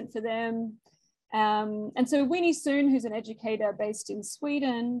programming isn't for them. And so Winnie Soon, who's an educator based in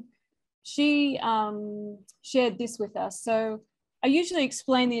Sweden, she shared this with us. So I usually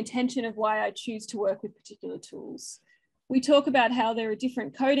explain the intention of why I choose to work with particular tools. We talk about how there are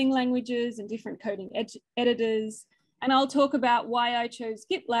different coding languages and different coding editors. And I'll talk about why I chose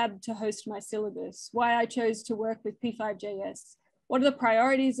GitLab to host my syllabus, why I chose to work with P5.js, what are the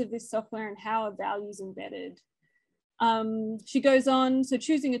priorities of this software and how are values embedded. She goes on, so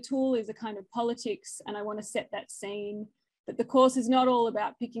choosing a tool is a kind of politics and I want to set that scene, but the course is not all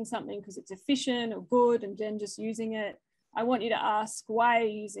about picking something because it's efficient or good and then just using it. I want you to ask, why are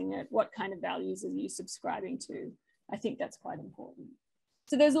you using it? What kind of values are you subscribing to? I think that's quite important.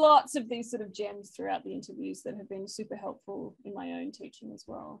 So there's lots of these sort of gems throughout the interviews that have been super helpful in my own teaching as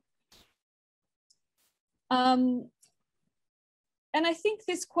well. And I think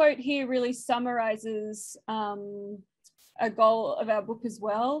this quote here really summarizes a goal of our book as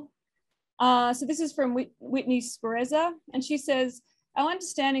well. So this is from Whitney Spereza, and she says, our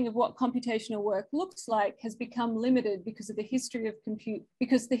understanding of what computational work looks like has become limited because of the history of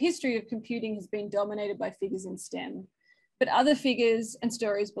computing has been dominated by figures in STEM, but other figures and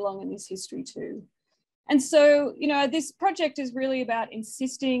stories belong in this history too. And so, you know, this project is really about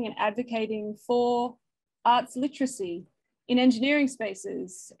insisting and advocating for arts literacy in engineering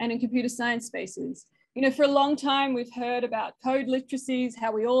spaces and in computer science spaces. You know, for a long time, we've heard about code literacies,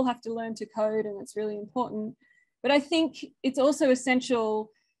 how we all have to learn to code, and it's really important. But I think it's also essential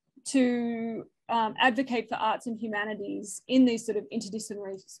to advocate for arts and humanities in these sort of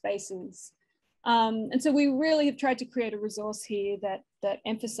interdisciplinary spaces. And so we really have tried to create a resource here that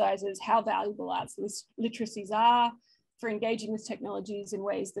emphasizes how valuable arts literacies are for engaging with technologies in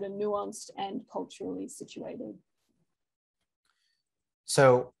ways that are nuanced and culturally situated.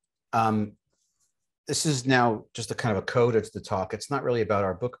 So this is now just a kind of a coda to the talk. It's not really about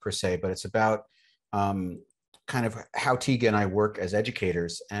our book per se, but it's about kind of how Tega and I work as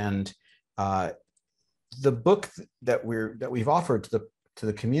educators. And the book that we've offered to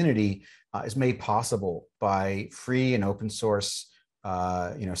the community is made possible by free and open source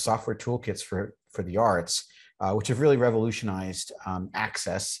software toolkits for the arts, which have really revolutionized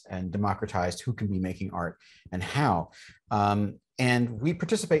access and democratized who can be making art and how. And we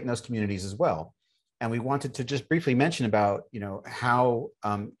participate in those communities as well. And we wanted to just briefly mention about, how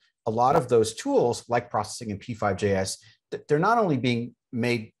a lot of those tools, like processing in P5.js, they're not only being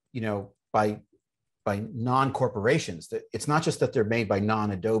made, by by non-corporations. That it's not just that they're made by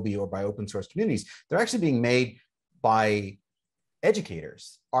non-Adobe or by open source communities. They're actually being made by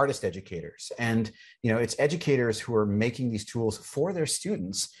educators, artist educators. And it's educators who are making these tools for their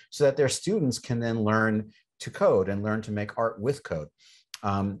students so that their students can then learn to code and learn to make art with code.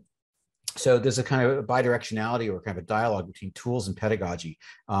 So there's a kind of a bidirectionality or kind of a dialogue between tools and pedagogy.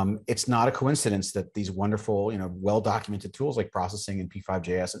 It's not a coincidence that these wonderful, well-documented tools like processing and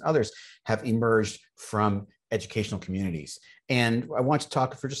P5JS and others have emerged from educational communities. And I want to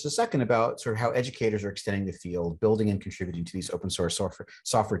talk for just a second about sort of how educators are extending the field, building and contributing to these open source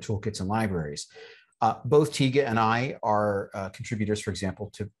software toolkits and libraries. Both Tega and I are contributors, for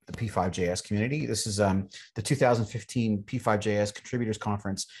example, to the P5JS community. This is the 2015 P5JS Contributors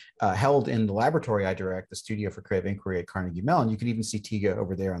Conference held in the laboratory I direct, the Studio for Creative Inquiry at Carnegie Mellon. You can even see Tega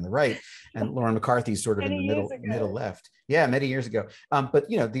over there on the right, and Lauren McCarthy is sort of in the middle left. Yeah, many years ago. But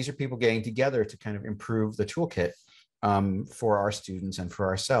these are people getting together to kind of improve the toolkit for our students and for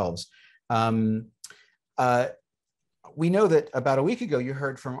ourselves. We know that about a week ago, you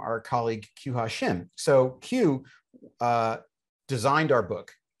heard from our colleague, Q Hashim. So Q designed our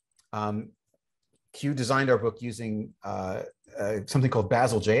book. Q designed our book using something called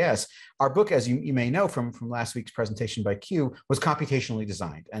Bazel.js. Our book, as you may know from last week's presentation by Q, was computationally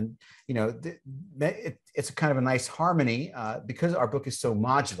designed. And it's a kind of a nice harmony because our book is so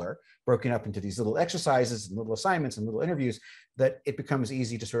modular, broken up into these little exercises and little assignments and little interviews, that it becomes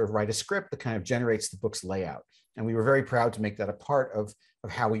easy to sort of write a script that kind of generates the book's layout. And we were very proud to make that a part of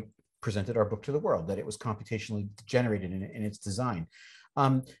how we presented our book to the world, that it was computationally generated in its design.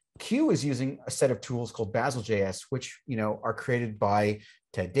 Q is using a set of tools called Bazel.js, which are created by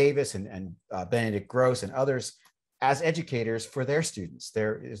Ted Davis and Benedict Gross and others as educators for their students.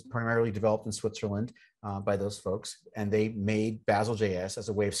 There is primarily developed in Switzerland by those folks, and they made Bazel.js as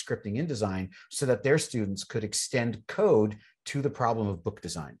a way of scripting in design so that their students could extend code to the problem of book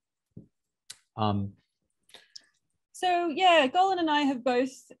design. So yeah, Golan and I have both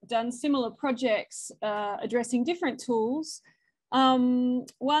done similar projects addressing different tools.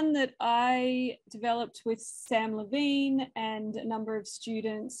 One that I developed with Sam Levine and a number of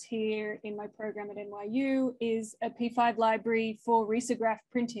students here in my program at NYU is a P5 library for risograph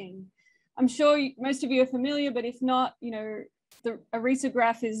printing. I'm sure most of you are familiar, but if not, a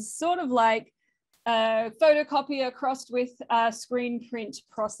risograph is sort of like a photocopier crossed with a screen print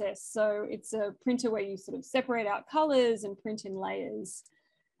process. So it's a printer where you sort of separate out colors and print in layers.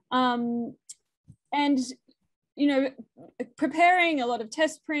 Preparing a lot of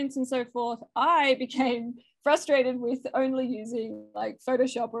test prints and so forth, I became frustrated with only using like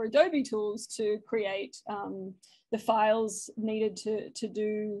Photoshop or Adobe tools to create the files needed to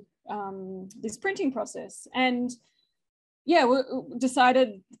do this printing process. And yeah, we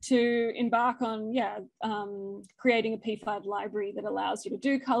decided to embark on creating a P5 library that allows you to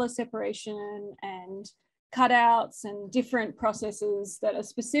do color separation and cutouts and different processes that are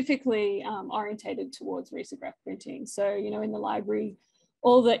specifically orientated towards risograph printing. So, in the library,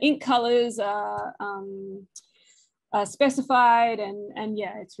 all the ink colors are specified, and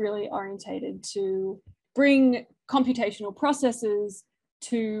yeah, it's really orientated to bring computational processes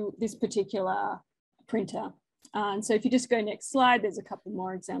to this particular printer. And so if you just go next slide, there's a couple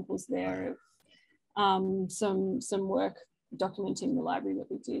more examples there of some work documenting the library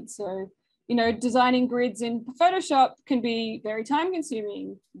that we did. So, designing grids in Photoshop can be very time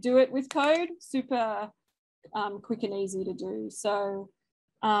consuming. Do it with code, super quick and easy to do. So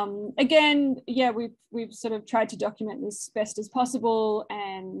again, yeah, we've sort of tried to document this best as possible,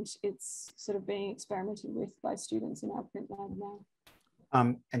 and it's sort of being experimented with by students in our print lab now.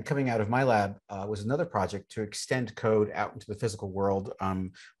 And coming out of my lab was another project to extend code out into the physical world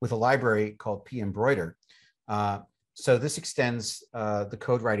with a library called P-Embroider. So this extends the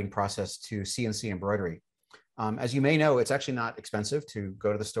code writing process to CNC embroidery. As you may know, it's actually not expensive to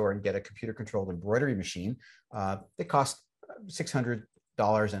go to the store and get a computer-controlled embroidery machine. They cost $600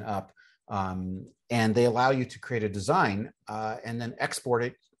 and up, and they allow you to create a design and then export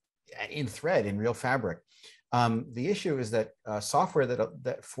it in thread, in real fabric. The issue is that software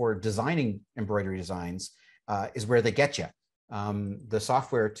that for designing embroidery designs is where they get you. The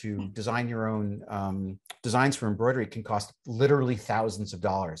software to design your own designs for embroidery can cost literally thousands of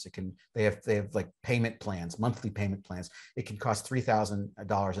dollars. They have like payment plans, monthly payment plans. It can cost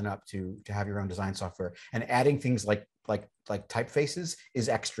 $3,000 and up to have your own design software. And adding things like typefaces is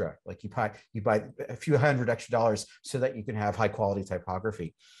extra. Like you buy a few $100 extra so that you can have high quality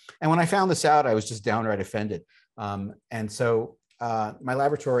typography. And when I found this out, I was just downright offended. And so my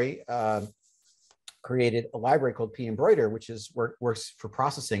laboratory created a library called P-Embroider, which works for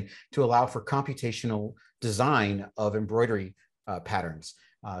processing to allow for computational design of embroidery patterns.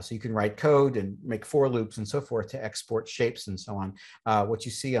 So you can write code and make for loops and so forth to export shapes and so on. What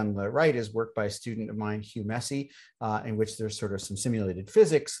you see on the right is work by a student of mine, Hugh Messy, in which there's sort of some simulated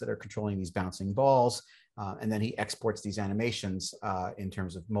physics that are controlling these bouncing balls. And then he exports these animations in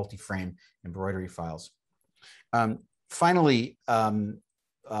terms of multi-frame embroidery files. Finally,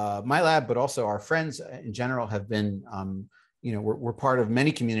 my lab, but also our friends in general have been, we're part of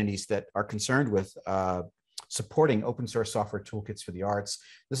many communities that are concerned with supporting open source software toolkits for the arts.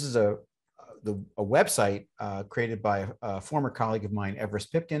 This is a website created by a former colleague of mine,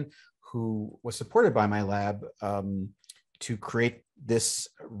 Everest Pipkin, who was supported by my lab to create this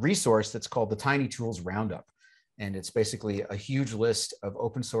resource that's called the Tiny Tools Roundup. And it's basically a huge list of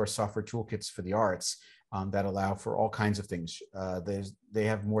open source software toolkits for the arts that allow for all kinds of things. They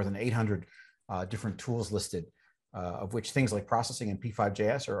have more than 800 different tools listed, of which things like processing and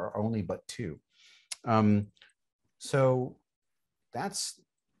P5JS are only but 2. So that's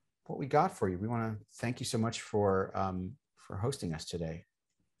what we got for you. We want to thank you so much for hosting us today.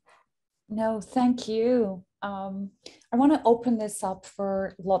 No, thank you. I want to open this up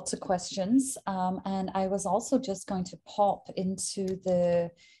for lots of questions. And I was also just going to pop into the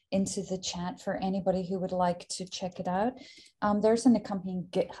chat for anybody who would like to check it out. There's an accompanying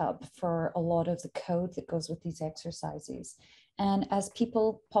GitHub for a lot of the code that goes with these exercises. And as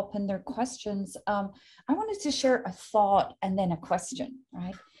people pop in their questions, I wanted to share a thought and then a question,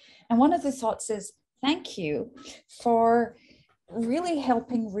 right? And one of the thoughts is, thank you for really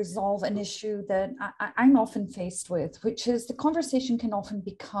helping resolve an issue that I'm often faced with, which is the conversation can often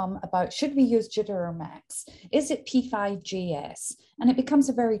become about, should we use Jitter or Max? Is it P5JS? And it becomes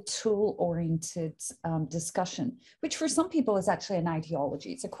a very tool-oriented discussion, which for some people is actually an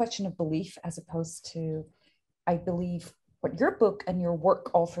ideology. It's a question of belief as opposed to, I believe, what your book and your work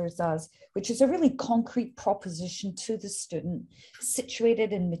offers us, which is a really concrete proposition to the student,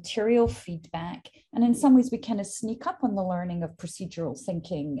 situated in material feedback. And in some ways, we kind of sneak up on the learning of procedural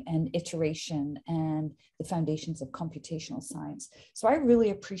thinking and iteration and the foundations of computational science. So I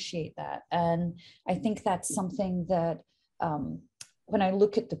really appreciate that. And I think that's something that when I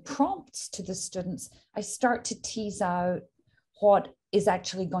look at the prompts to the students, I start to tease out what is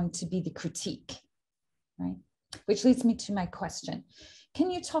actually going to be the critique, right? Which leads me to my question.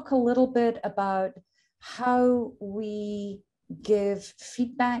 Can you talk a little bit about how we give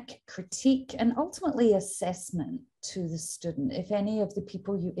feedback, critique, and ultimately assessment to the student, if any of the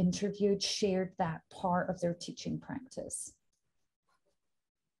people you interviewed shared that part of their teaching practice?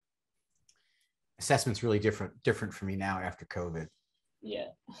 Assessment's really different for me now after COVID.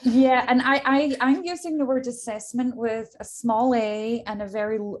 Yeah, and I'm using the word assessment with a small a and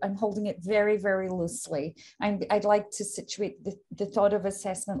I'm holding it very, very loosely. I'd like to situate the thought of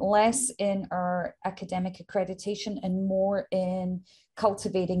assessment less in our academic accreditation and more in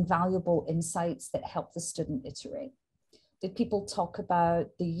cultivating valuable insights that help the student iterate. Did people talk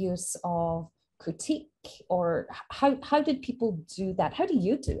about the use of critique, or how did people do that? How do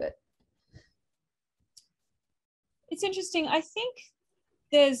you do it? It's interesting. I think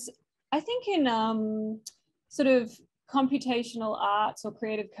in sort of computational arts or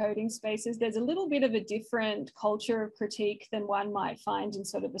creative coding spaces, there's a little bit of a different culture of critique than one might find in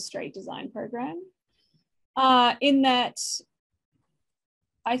sort of a straight design program. In that,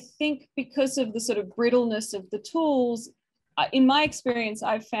 I think because of the sort of brittleness of the tools, in my experience,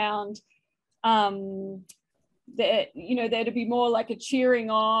 I've found that, there to be more like a cheering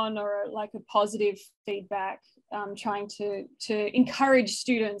on or like a positive feedback, trying to encourage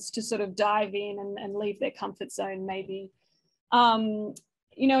students to sort of dive in and leave their comfort zone maybe.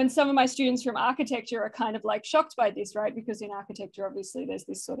 And some of my students from architecture are kind of like shocked by this, right? Because in architecture, obviously there's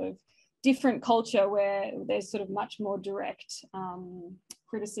this sort of different culture where there's sort of much more direct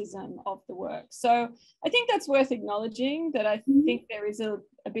criticism of the work. So I think that's worth acknowledging, that I think there is a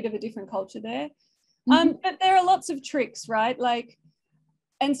bit of a different culture there. But there are lots of tricks, right?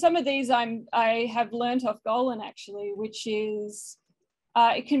 And some of these I have learned off Golan actually, which is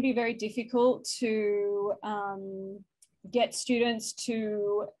it can be very difficult to get students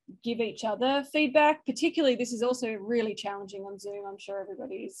to give each other feedback. Particularly, this is also really challenging on Zoom. I'm sure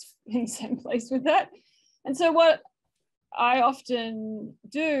everybody's in the same place with that. And so what I often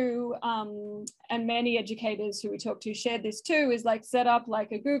do, and many educators who we talk to shared this too, is like set up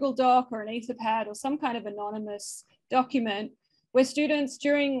like a Google Doc or an Etherpad or some kind of anonymous document where students,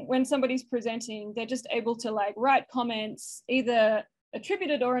 when somebody's presenting, they're just able to like write comments, either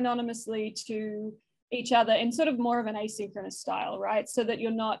attributed or anonymously, to each other in sort of more of an asynchronous style, right? So that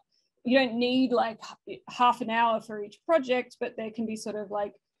you're not you don't need like half an hour for each project, but there can be sort of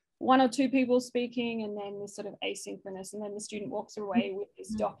like 1 or 2 people speaking, and then this sort of asynchronous, and then the student walks away with this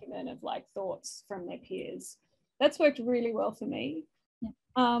document of like thoughts from their peers. That's worked really well for me.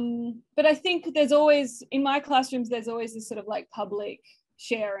 But I think there's always, in my classrooms, there's always this sort of like public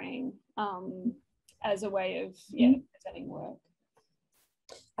sharing as a way of presenting work.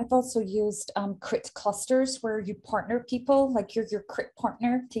 I've also used crit clusters where you partner people, like you're your crit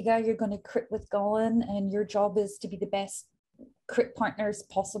partner. Tega, you're going to crit with Golan, and your job is to be the best crit partners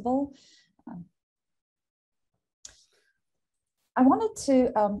possible. I wanted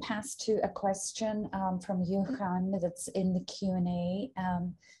to pass to a question from Johan that's in the Q&A,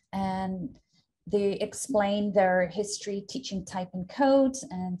 and they explain their history teaching type and code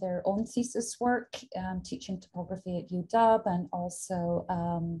and their own thesis work, teaching typography at UW and also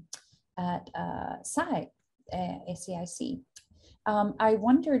at SAIC. I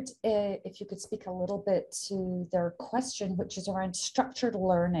wondered if you could speak a little bit to their question, which is around structured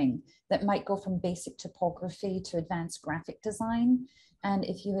learning that might go from basic typography to advanced graphic design, and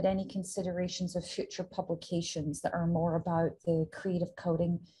if you had any considerations of future publications that are more about the creative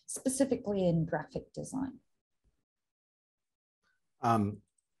coding, specifically in graphic design.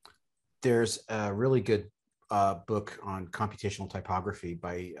 There's a really good book on computational typography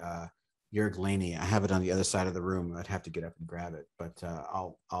by Jörg Laney. I have it on the other side of the room. I'd have to get up and grab it, but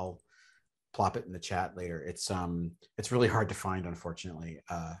I'll plop it in the chat later. It's really hard to find, unfortunately,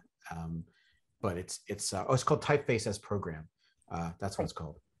 but it's called Typeface as Program. That's what it's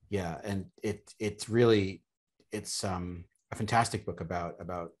called. Yeah, and it's a fantastic book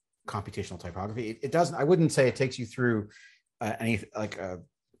about computational typography. It doesn't. I wouldn't say it takes you through any like a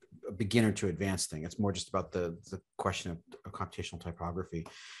beginner to advanced thing. It's more just about the question of computational typography.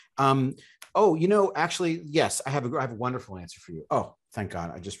 Oh, you know, actually, yes, I have a wonderful answer for you. Oh, thank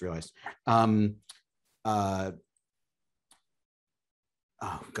God, I just realized. Oh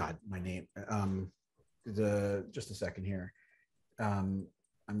God, my name. Just a second here. I'm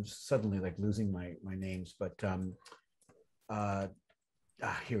suddenly like losing my names, but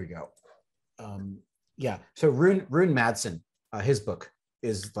here we go. Yeah, so Rune Madsen, his book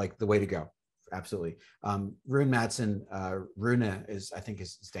is like the way to go. Absolutely. Rune Madsen, Rune is, I think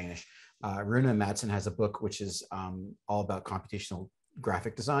is Danish. Rune Madsen has a book which is all about computational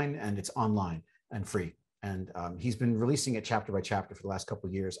graphic design, and it's online and free. And he's been releasing it chapter by chapter for the last couple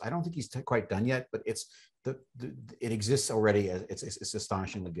of years. I don't think he's quite done yet, but it exists already. It's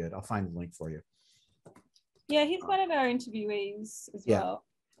astonishingly good. I'll find the link for you. Yeah, he's one of our interviewees as well.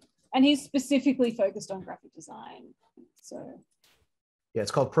 And he's specifically focused on graphic design. So yeah,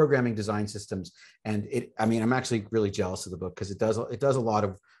 it's called Programming Design Systems. And I mean, I'm actually really jealous of the book because it does a lot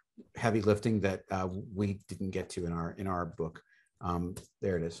of heavy lifting that we didn't get to in our book.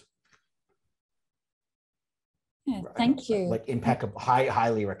 There it is. Yeah, thank you. Like impeccable,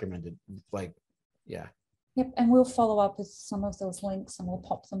 highly recommended. Like, yeah. Yep, and we'll follow up with some of those links and we'll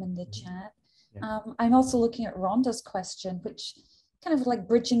pop them in the chat. Yeah. I'm also looking at Rhonda's question, which kind of like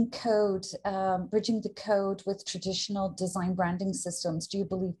bridging the code with traditional design branding systems. Do you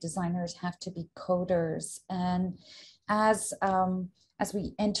believe designers have to be coders? And as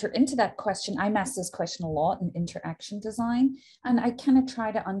we enter into that question, I'm asked this question a lot in interaction design, and I kind of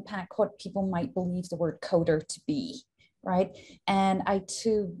try to unpack what people might believe the word coder to be, right? And I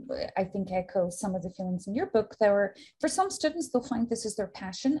think echo some of the feelings in your book. For some students, they'll find this is their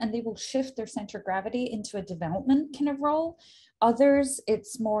passion and they will shift their center of gravity into a development kind of role. Others,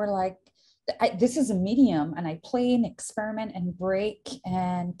 it's more like, this is a medium and I play and experiment and break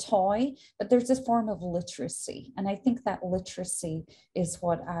and toy, but there's this form of literacy. And I think that literacy is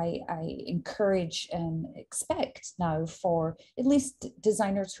what I encourage and expect now for at least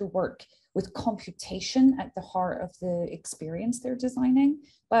designers who work with computation at the heart of the experience they're designing.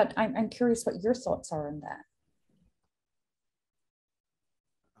 But I'm curious what your thoughts are on that.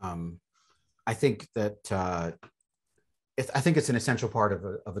 I think that I think it's an essential part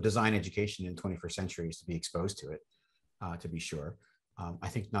of a design education in the 21st century is to be exposed to it, to be sure. I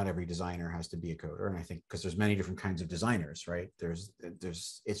think not every designer has to be a coder, and I think because there's many different kinds of designers, right? I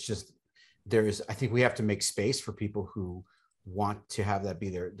think we have to make space for people who want to have that be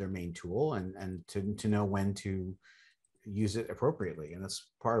their main tool and to know when to use it appropriately. And that's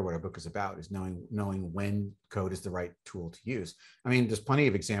part of what our book is about, is knowing when code is the right tool to use. I mean, there's plenty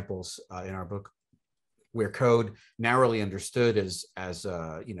of examples in our book where code narrowly understood as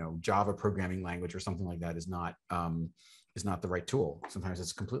Java programming language or something like that is not the right tool. Sometimes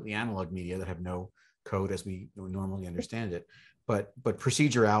it's completely analog media that have no code as we normally understand it. but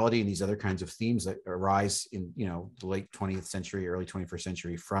procedurality and these other kinds of themes that arise in, you know, the late 20th century, early 21st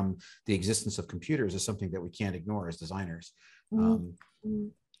century from the existence of computers is something that we can't ignore as designers.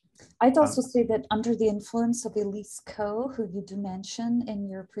 I'd also say that under the influence of Elise Coe, who you do mention in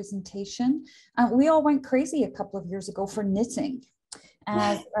your presentation, we all went crazy a couple of years ago for knitting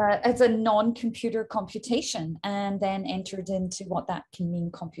as a non-computer computation, and then entered into what that can mean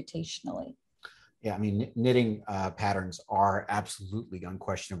computationally. Yeah, I mean, knitting patterns are absolutely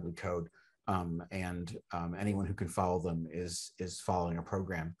unquestionably code, and anyone who can follow them is following a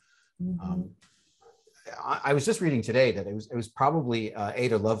program. I was just reading today that it was probably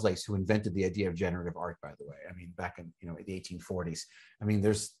Ada Lovelace who invented the idea of generative art, by the way. I mean, back in, you know, the 1840s. I mean,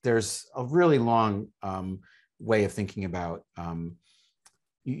 there's a really long way of thinking about.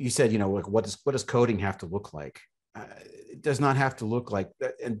 You said, you know, like what does coding have to look like? It does not have to look like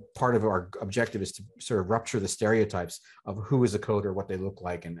that. And part of our objective is to sort of rupture the stereotypes of who is a coder, what they look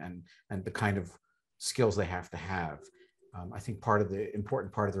like, and the kind of skills they have to have. I think part of the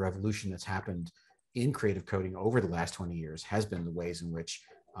important part of the revolution that's happened in creative coding over the last 20 years has been the ways in which,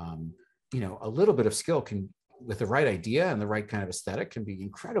 you know, a little bit of skill can, with the right idea and the right kind of aesthetic, can be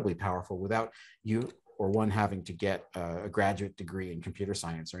incredibly powerful without you or one having to get a graduate degree in computer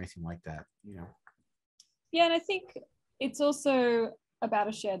science or anything like that, you know. Yeah, and I think it's also about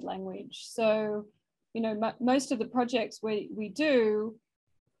a shared language. So, you know, most of the projects we do,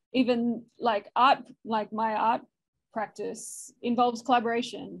 even like art, like my art practice involves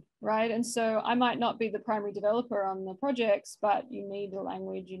collaboration, right? And so I might not be the primary developer on the projects, but you need the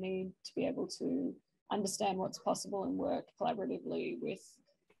language, you need to be able to understand what's possible and work collaboratively with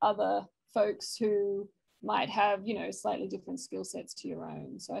other folks who might have, you know, slightly different skill sets to your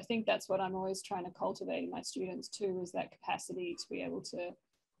own. So I think that's what I'm always trying to cultivate in my students too, is that capacity to be able to,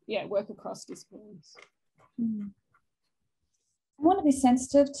 yeah, work across disciplines. I want to be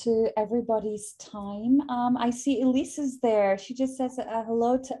sensitive to everybody's time. I see Elise is there. She just says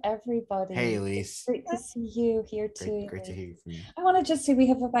hello to everybody. Hey, Elise. Great to see you here too. Great to hear you from you. I want to just say we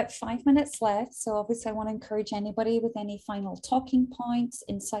have about 5 minutes left. So obviously I want to encourage anybody with any final talking points,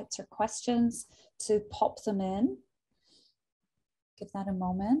 insights, or questions to pop them in. Give that a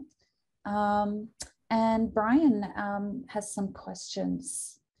moment. And Brian has some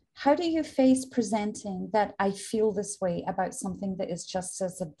questions. How do you face presenting that I feel this way about something that is just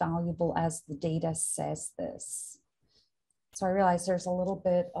as valuable as the data says this? So I realize there's a little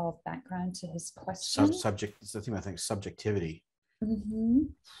bit of background to his question. Subject, it's the thing I think, subjectivity. I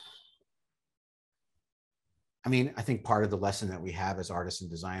mean, I think part of the lesson that we have as artists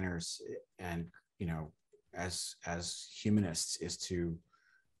and designers, and, you know, as humanists, is to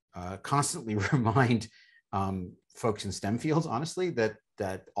constantly remind folks in STEM fields, honestly, that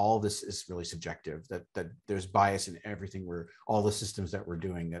all this is really subjective, that there's bias in everything all the systems that we're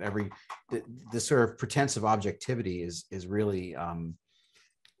doing, that this sort of pretense of objectivity is really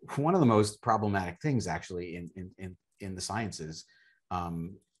one of the most problematic things actually in the sciences.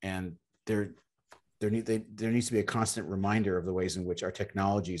 And there needs to be a constant reminder of the ways in which our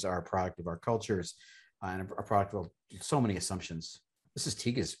technologies are a product of our cultures and a product of so many assumptions. This is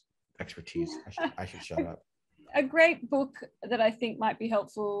Tega's expertise. I should shut up. A great book that I think might be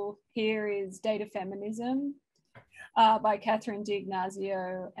helpful here is Data Feminism by Catherine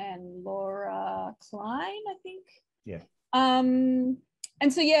D'Ignazio and Laura Klein, I think. Yeah. And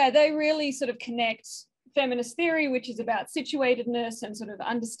so, yeah, they really sort of connect feminist theory, which is about situatedness and sort of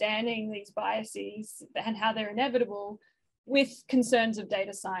understanding these biases and how they're inevitable, with concerns of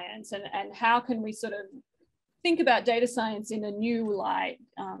data science, and how can we sort of think about data science in a new light,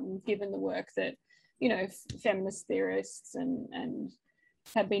 given the work that, you know, feminist theorists and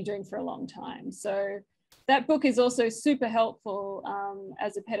have been doing for a long time. So that book is also super helpful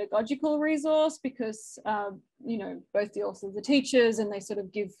as a pedagogical resource, because, you know, both the authors are teachers, and they sort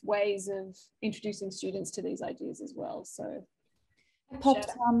of give ways of introducing students to these ideas as well. So I popped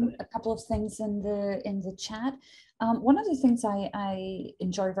a couple of things in the chat. One of the things I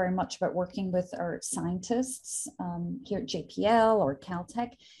enjoy very much about working with our scientists here at JPL or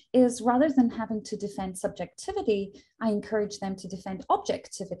Caltech is, rather than having to defend subjectivity, I encourage them to defend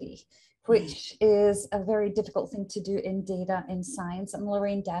objectivity, which is a very difficult thing to do in data in science. And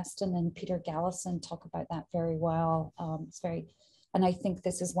Lorraine Daston and Peter Gallison talk about that very well. And I think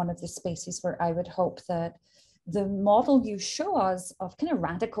this is one of the spaces where I would hope that the model you show us of kind of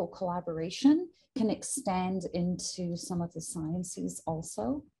radical collaboration can extend into some of the sciences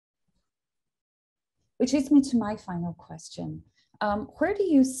also. Which leads me to my final question. Where do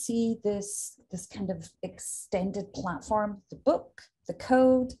you see this kind of extended platform, the book, the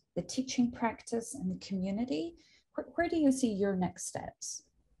code, the teaching practice, and the community? where do you see your next steps?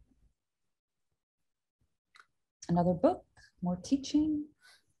 Another book, more teaching?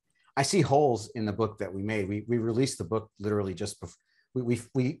 I see holes in the book that we made. We released the book literally just before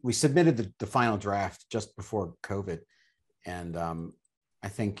we submitted the final draft just before COVID, and I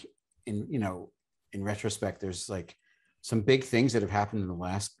think in retrospect, there's like some big things that have happened in the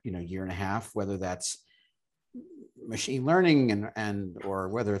last year and a half, whether that's machine learning and or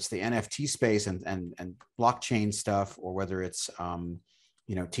whether it's the NFT space and blockchain stuff, or whether it's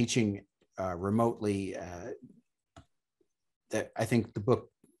teaching remotely. That I think the book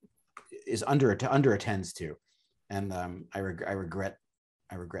is under attends to, and I regret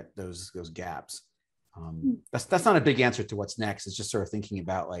those gaps. That's not a big answer to what's next. It's just sort of thinking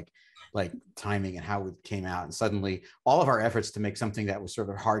about like timing and how it came out, and suddenly all of our efforts to make something that was sort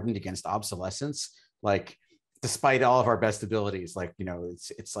of hardened against obsolescence, like despite all of our best abilities, like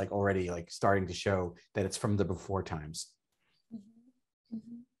it's like already like starting to show that it's from the before times.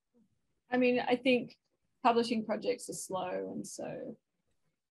 I mean, I think publishing projects are slow, and so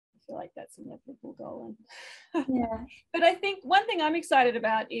I feel like that's inevitable, Golan. Yeah. But I think one thing I'm excited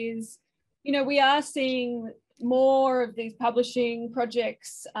about is, we are seeing more of these publishing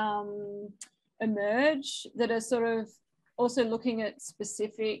projects emerge that are sort of also looking at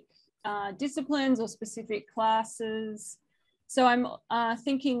specific disciplines or specific classes. So I'm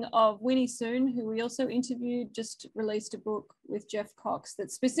thinking of Winnie Soon, who we also interviewed, just released a book with Jeff Cox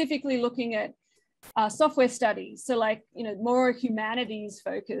that's specifically looking at software studies. So like, more humanities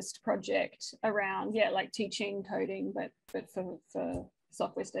focused project around, like teaching coding, but for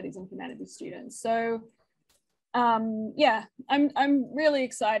software studies and humanities students. So I'm really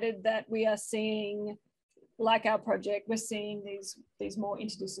excited that we are seeing, like our project, we're seeing these more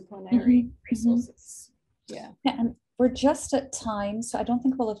interdisciplinary resources. Yeah. And we're just at time, so I don't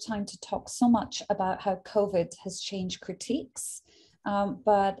think we'll have time to talk so much about how COVID has changed critiques,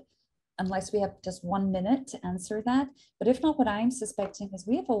 but unless we have just 1 minute to answer that. But if not, what I'm suspecting is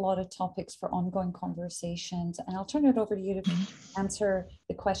we have a lot of topics for ongoing conversations, and I'll turn it over to you to answer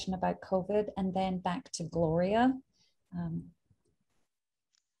the question about COVID, and then back to Gloria.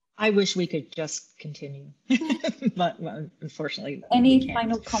 I wish we could just continue, but unfortunately, any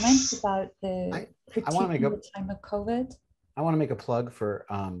final comments about the critique at the time of COVID? I want to make a plug for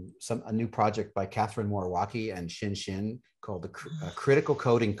a new project by Catherine Moriwaki and Shin Shin called the Critical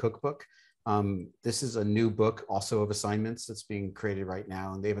Coding Cookbook. This is a new book also of assignments that's being created right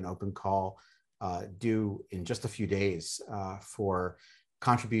now, and they have an open call due in just a few days for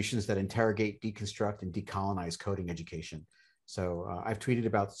contributions that interrogate, deconstruct, and decolonize coding education. So I've tweeted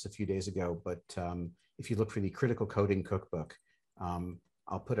about this a few days ago, but if you look for the Critical Coding Cookbook,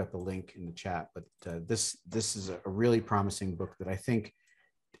 I'll put up a link in the chat. But this is a really promising book that I think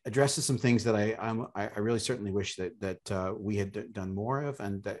addresses some things that I really certainly wish that we had done more of,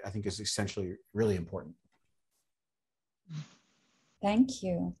 and that I think is essentially really important. Thank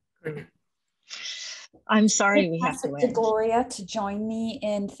you. I'm sorry we have to end. Gloria to join me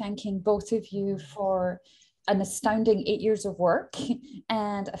in thanking both of you for an astounding 8 years of work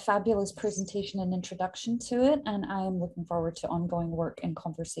and a fabulous presentation and introduction to it. And I am looking forward to ongoing work and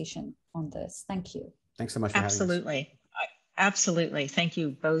conversation on this. Thank you. Thanks so much for having us. Absolutely. Absolutely. Thank you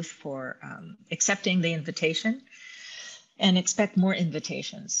both for accepting the invitation, and expect more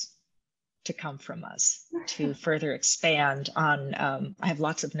invitations to come from us to further expand on, I have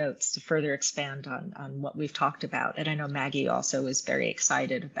lots of notes to further expand on what we've talked about. And I know Maggie also is very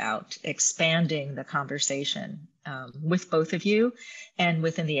excited about expanding the conversation with both of you and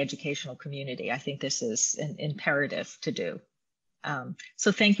within the educational community. I think this is an imperative to do.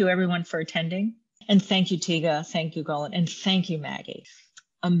 So thank you everyone for attending. And thank you, Tega, thank you, Golan, and thank you, Maggie.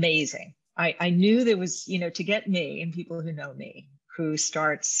 Amazing. I knew there was, to get me and people who know me, who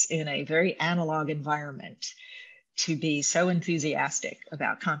starts in a very analog environment, to be so enthusiastic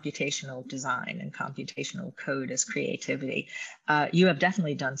about computational design and computational code as creativity. You have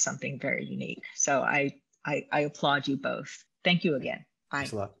definitely done something very unique. So I applaud you both. Thank you again. Bye.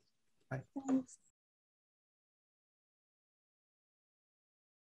 Thanks a lot. Bye. Thanks.